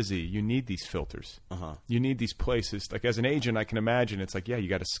so busy. You need these filters. You need these places. Like, as an agent, I can imagine it's like, yeah, you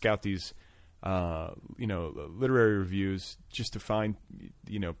got to scout these, literary reviews just to find,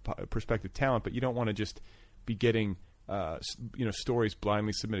 prospective talent. But you don't want to just be getting, stories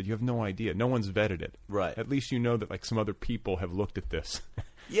blindly submitted. You have no idea. No one's vetted it. Right. At least you know that like some other people have looked at this.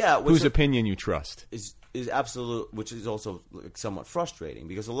 Yeah. Whose opinion you trust is absolute, which is also like somewhat frustrating,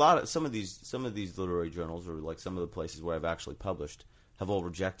 because some of these literary journals, or like some of the places where I've actually published, have all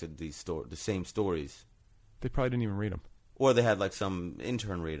rejected the same stories. They probably didn't even read them, or they had like some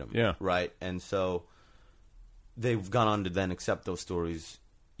intern read them. Yeah, right. And so they've gone on to then accept those stories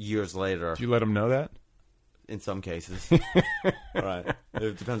years later. Do you let them know that? In some cases, right.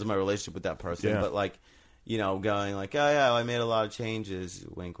 It depends on my relationship with that person, but like. Going like, oh yeah, I made a lot of changes.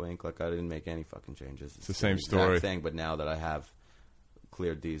 Wink, wink. Like, I didn't make any fucking changes. It's the same story thing. But now that I have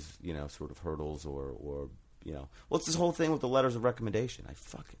cleared these, sort of hurdles, or well, it's this whole thing with the letters of recommendation.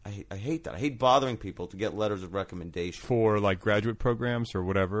 I hate that. I hate bothering people to get letters of recommendation for like graduate programs or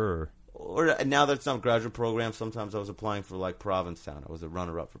whatever. Or now that it's not graduate programs, sometimes I was applying for like Provincetown. I was a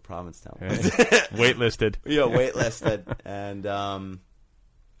runner-up for Provincetown. Waitlisted. Yeah, waitlisted, and.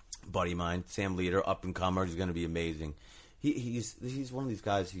 Buddy of mine, Sam Leader, up and comer. He's going to be amazing. He's one of these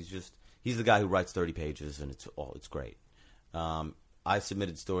guys. He's the guy who writes 30 pages, and it's great. I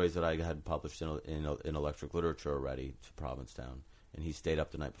submitted stories that I had published in Electric Literature already to Provincetown, and he stayed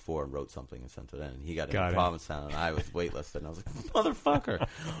up the night before and wrote something and sent it in. And he got into Provincetown, and I was waitlisted, and I was like, motherfucker.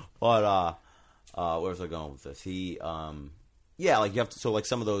 But where was I going with this? He, like you have to. So like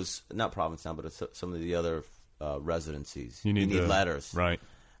some of those, not Provincetown, but some of the other residencies, you need letters, right?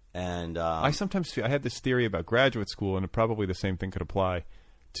 And I sometimes feel I have this theory about graduate school, and probably the same thing could apply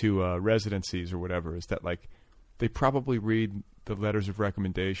to residencies or whatever. Is that like they probably read the letters of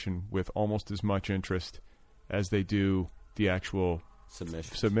recommendation with almost as much interest as they do the actual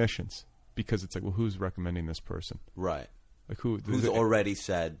submissions, because it's like, well, who's recommending this person? Right. Like who's already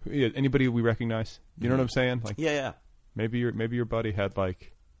said? Yeah, anybody we recognize? You know what I'm saying? Like, yeah. Maybe your buddy had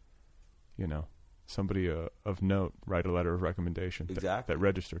like, somebody of note write a letter of recommendation that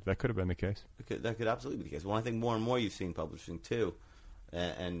registered. That could have been the case. That could absolutely be the case. Well, I think more and more you've seen publishing too,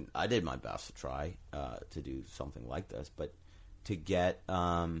 and I did my best to try to do something like this, but to get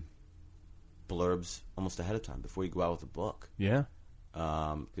blurbs almost ahead of time before you go out with a book. Yeah.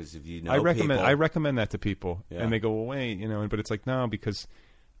 Because if you know, I recommend that to people, and they go, well, wait, but it's like, no, because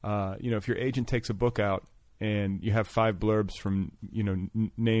if your agent takes a book out and you have 5 blurbs from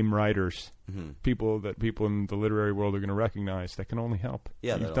name writers, people in the literary world are going to recognize, that can only help.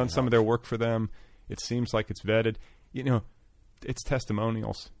 Yeah, you've done some of their work for them. It seems like it's vetted. It's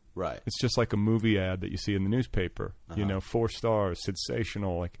testimonials. Right. It's just like a movie ad that you see in the newspaper. 4 stars,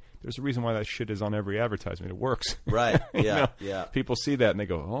 sensational. Like, there's a reason why that shit is on every advertisement. It works. Right. Yeah. Yeah. People see that and they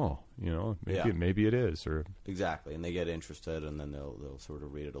go, oh, maybe it is, or exactly, and they get interested, and then they'll sort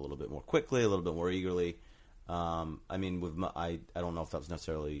of read it a little bit more quickly, a little bit more eagerly. I mean, I don't know if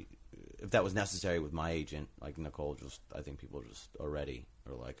that was necessary with my agent, like Nicole. I think people just already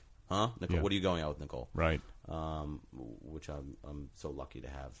are like, huh, Nicole, what are you going out with, Nicole? Right. Which I'm so lucky to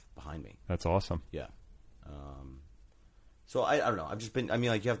have behind me. That's awesome. Yeah. So I don't know. I've just been. I mean,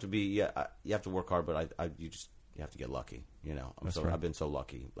 like, you have to work hard, but you have to get lucky. I've been so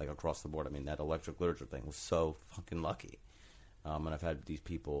lucky, like across the board. I mean, that Electric Literature thing was so fucking lucky. And I've had these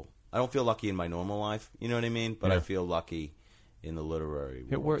people. I don't feel lucky in my normal life, you know what I mean? But I feel lucky in the literary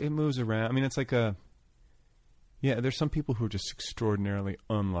world. It moves around. I mean, it's like Yeah, there's some people who are just extraordinarily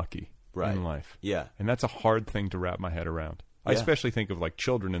unlucky in life. Yeah. And that's a hard thing to wrap my head around. I especially think of like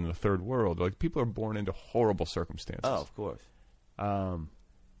children in the third world. Like people are born into horrible circumstances. Oh, of course.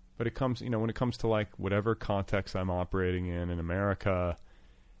 But it comes, when it comes to like whatever context I'm operating in America,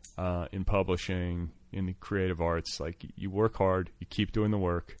 in publishing, in the creative arts, like you work hard, you keep doing the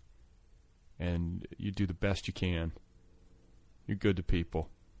work, and you do the best you can. You're good to people.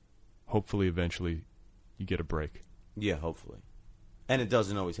 Hopefully, eventually, you get a break. Yeah, hopefully. And it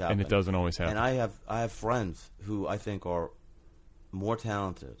doesn't always happen. And I have friends who I think are more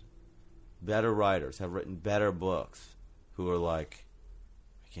talented, better writers, have written better books, who are like,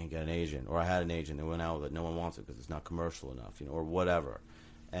 I can't get an agent, or I had an agent that went out with it, no one wants it because it's not commercial enough, or whatever.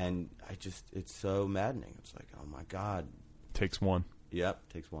 And it's so maddening. It's like, oh my God. Takes one.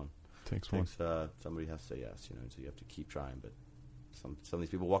 Yep, takes one. Takes one. Somebody has to say yes, so you have to keep trying. But some of these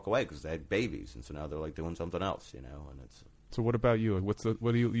people walk away because they had babies, and so now they're like doing something else, and it's. So what about you? What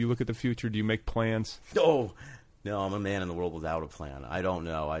do you look at the future? Do you make plans? No, I'm a man in the world without a plan. I don't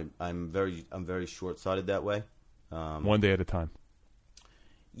know. I'm very short-sighted that way. One day at a time.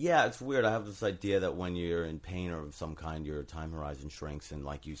 Yeah, it's weird. I have this idea that when you're in pain or of some kind, your time horizon shrinks, and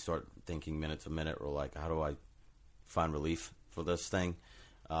like you start thinking minute to minute, or like, how do I find relief for this thing?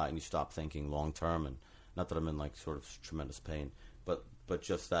 And you stop thinking long term. And not that I'm in like sort of tremendous pain, but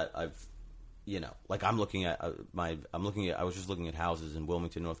just that I've, like I was just looking at houses in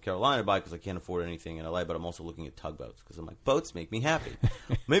Wilmington, North Carolina to buy because I can't afford anything in LA, but I'm also looking at tugboats because I'm like, boats make me happy.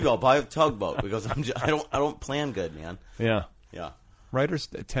 Maybe I'll buy a tugboat because I don't plan good, man. Yeah. Yeah. Writers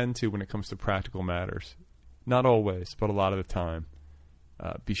tend to, when it comes to practical matters, not always, but a lot of the time,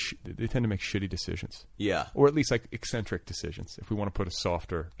 they tend to make shitty decisions. Yeah. Or at least like eccentric decisions, if we want to put a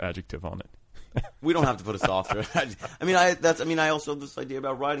softer adjective on it. We don't have to put a softer. I also have this idea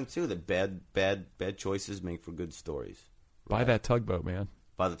about writing too, that bad choices make for good stories. Right? Buy that tugboat, man.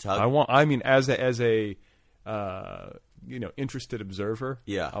 Buy the tug. As a interested observer.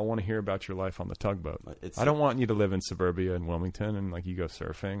 Yeah. I want to hear about your life on the tugboat. I don't want you to live in suburbia in Wilmington and like you go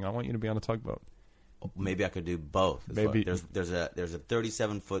surfing. I want you to be on a tugboat. Maybe I could do both. Maybe there's a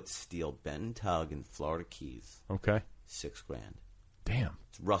 37-foot steel bent tug in Florida Keys. Okay. $6,000. Damn.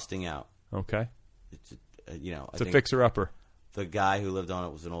 It's rusting out. Okay. It's a fixer-upper. The guy who lived on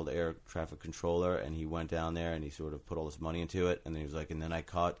it was an old air traffic controller, and he went down there and he sort of put all this money into it, and then he was like, and then I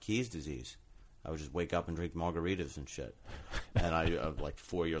caught Keys disease. I would just wake up and drink margaritas and shit. And like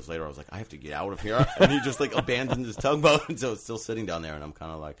 4 years later, I was like, I have to get out of here. And he just like abandoned his tugboat, and so it's still sitting down there, and I'm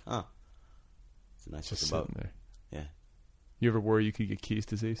kind of like, huh. It's a nice just boat. There. Yeah. You ever worry you could get Keys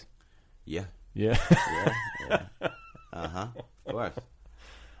disease? Yeah. Yeah. Yeah. Uh-huh. Of course.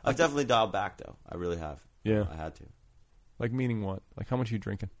 I've definitely dialed back, though. I really have. Yeah. I had to. Like, meaning what? Like, how much are you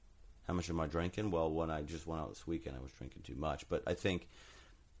drinking? How much am I drinking? Well, when I just went out this weekend, I was drinking too much. But I think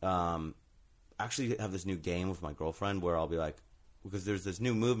I actually have this new game with my girlfriend where I'll be like, because there's this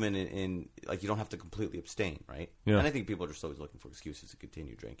new movement in like, you don't have to completely abstain, right? Yeah. And I think people are just always looking for excuses to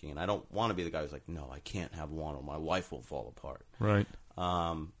continue drinking. And I don't want to be the guy who's like, no, I can't have one or my life will fall apart. Right.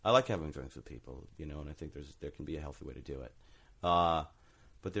 I like having drinks with people, and I think there can be a healthy way to do it.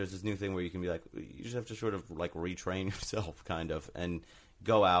 But there's this new thing where you can be like, you just have to sort of like retrain yourself, kind of, and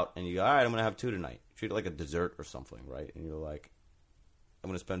go out and you go, all right, I'm going to have 2 tonight. Treat it like a dessert or something, right? And you're like, I'm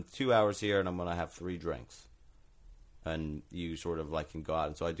going to spend 2 hours here and I'm going to have 3 drinks. And you sort of like can go out.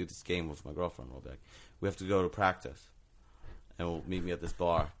 And so I do this game with my girlfriend. We'll be like, we have to go to practice. And we'll meet me at this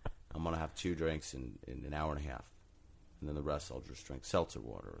bar. I'm going to have 2 drinks in an hour and a half. And then the rest I'll just drink seltzer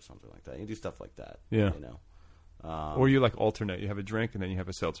water or something like that. You do stuff like that. Yeah. Or you like alternate. You have a drink and then you have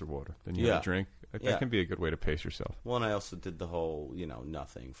a seltzer water. Then you have a drink. That can be a good way to pace yourself. Well, and I also did the whole,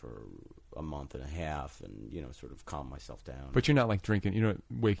 nothing for a month and a half and, sort of calm myself down. But you're not like drinking,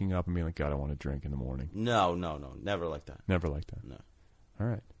 waking up and being like, God, I want to drink in the morning. No. Never like that. Never like that. No. All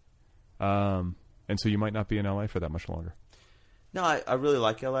right. And so you might not be in LA for that much longer. No, I really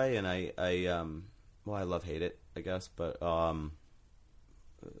like LA and I love hate it, I guess, but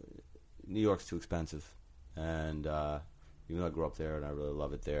New York's too expensive. And even though I grew up there and I really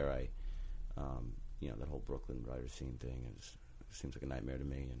love it there, that whole Brooklyn writer scene thing, it seems like a nightmare to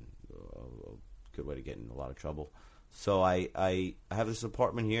me and a good way to get in a lot of trouble. So I have this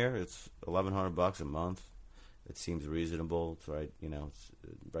apartment here. It's $1,100 a month. It seems reasonable. It's right, it's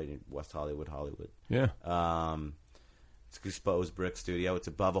right in West Hollywood. Yeah. It's a Exposed Brick Studio. It's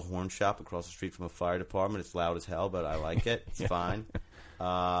above a horn shop across the street from a fire department. It's loud as hell, but I like it. It's fine. So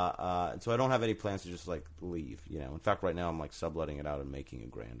I don't have any plans to just like leave. In fact, right now I'm like subletting it out and making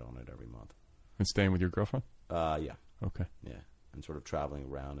 $1,000 on it every month. And staying with your girlfriend? Yeah. Okay. Yeah, and sort of traveling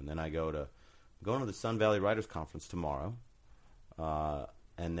around, and then I go to I'm going to the Sun Valley Writers Conference tomorrow,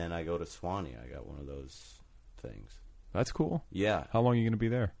 and then I go to Swanee. I got one of those things. That's cool. Yeah. How long are you going to be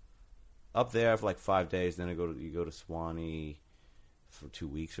there? Up there for like 5 days. Then you go to Swanee for 2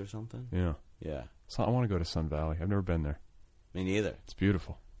 weeks or something. Yeah. Yeah. So I want to go to Sun Valley. I've never been there. Me neither. It's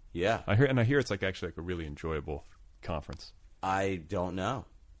beautiful. Yeah. I hear it's like actually like a really enjoyable conference. I don't know.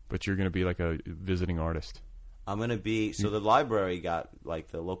 But you're going to be like a visiting artist. I'm going to be... So the library got... Like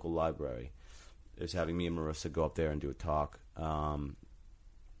the local library is having me and Marissa go up there and do a talk. Sort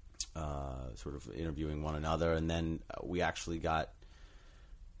of interviewing one another. And then we actually got...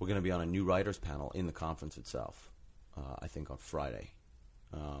 We're going to be on a new writers panel in the conference itself. I think on Friday.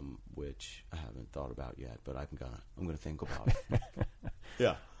 Which I haven't thought about yet, but I'm gonna think about it.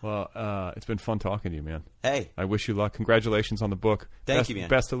 Yeah. Well, it's been fun talking to you, man. Hey. I wish you luck. Congratulations on the book. Thank you, man.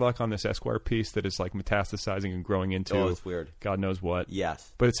 Best of luck on this Esquire piece that is like metastasizing and growing into. Oh, it's weird. God knows what.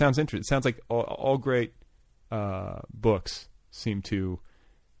 Yes. But it sounds interesting. It sounds like all great books seem to,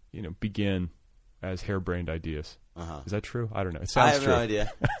 begin as harebrained ideas. Uh-huh. Is that true? I don't know. It sounds true. I have no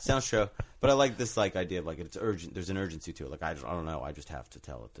idea. Sounds true. But I like this idea of it's urgent. There's an urgency to it. I don't know. I just have to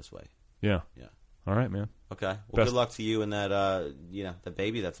tell it this way. Yeah. Yeah. All right, man. Okay. Well, good luck to you and that the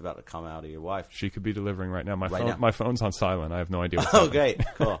baby that's about to come out of your wife. She could be delivering right now. My phone's on silent. I have no idea what's Oh, happening. great.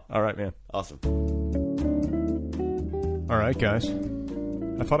 Cool. All right, man. Awesome. All right, guys.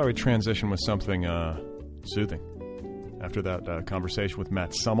 I thought I would transition with something soothing after that conversation with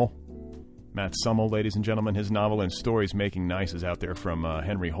Matt Summel. Matt Summel, ladies and gentlemen, his novel and stories Making Nice is out there from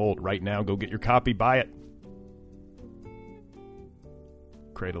Henry Holt. Right now, go get your copy, buy it.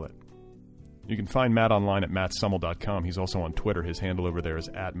 Cradle it. You can find Matt online at mattsummel.com. He's also on Twitter. His handle over there is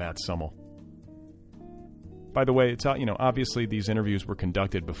 @MattSummel. By the way, it's obviously these interviews were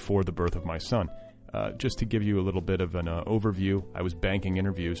conducted before the birth of my son. Just to give you a little bit of an overview, I was banking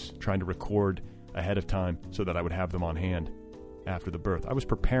interviews, trying to record ahead of time so that I would have them on hand after the birth. I was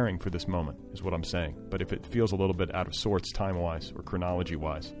preparing for this moment, is what I'm saying. But if it feels a little bit out of sorts time-wise or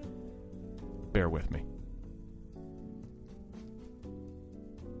chronology-wise, bear with me.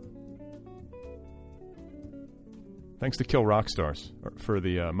 Thanks to Kill Rock Stars for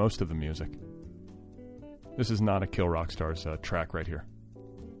the most of the music. This is not a Kill Rock Stars track right here.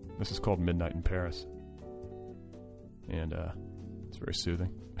 This is called Midnight in Paris. And it's very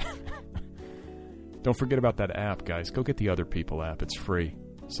soothing. Don't forget about that app, guys. Go get the Other People app. It's free.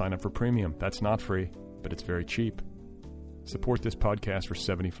 Sign up for premium. That's not free, but it's very cheap. Support this podcast for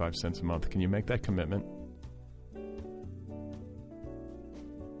 75 cents a month. Can you make that commitment?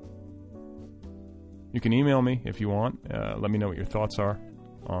 You can email me if you want. Let me know what your thoughts are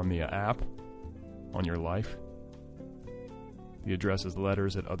on the app, on your life. The address is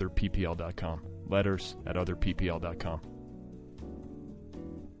letters@otherppl.com. Letters@otherppl.com.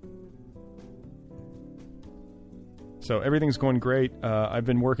 So everything's going great. I've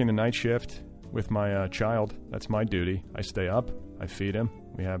been working the night shift with my child. That's my duty. I stay up. I feed him.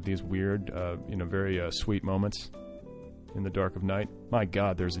 We have these weird, very sweet moments in the dark of night. My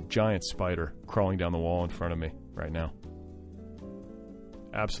God, there's a giant spider crawling down the wall in front of me right now.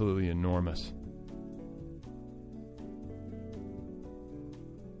 Absolutely enormous.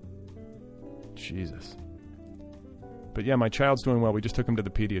 Jesus. But yeah, my child's doing well. We just took him to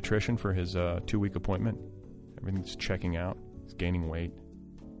the pediatrician for his 2-week appointment. Everything's checking out. He's gaining weight.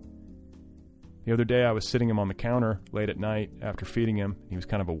 The other day, I was sitting him on the counter late at night after feeding him. He was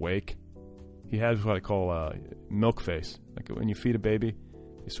kind of awake. He has what I call milk face. Like when you feed a baby,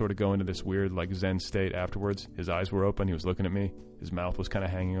 you sort of go into this weird like Zen state afterwards. His eyes were open. He was looking at me. His mouth was kind of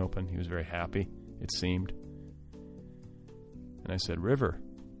hanging open. He was very happy, it seemed. And I said, River,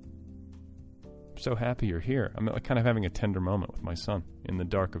 I'm so happy you're here. I'm like kind of having a tender moment with my son in the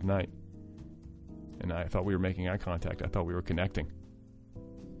dark of night. And I thought we were making eye contact. I thought we were connecting.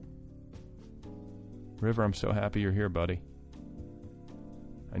 River, I'm so happy you're here, buddy.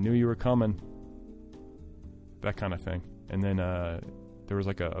 I knew you were coming. That kind of thing. And then there was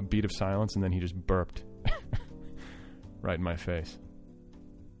like a beat of silence, and then he just burped right in my face.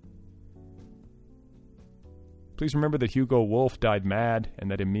 Please remember that Hugo Wolf died mad,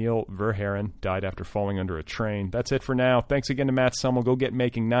 and that Emile Verhaeren died after falling under a train. That's it for now. Thanks again to Matt Summel. Go get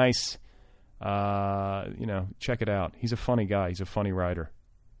Making Nice. Check it out. He's a funny guy. He's a funny writer.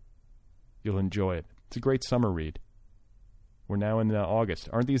 You'll enjoy it. It's a great summer read. We're now in August.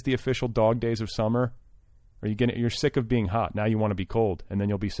 Aren't these the official dog days of summer? You're sick of being hot. Now you want to be cold, and then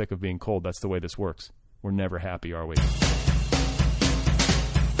you'll be sick of being cold. That's the way this works. We're never happy, are we?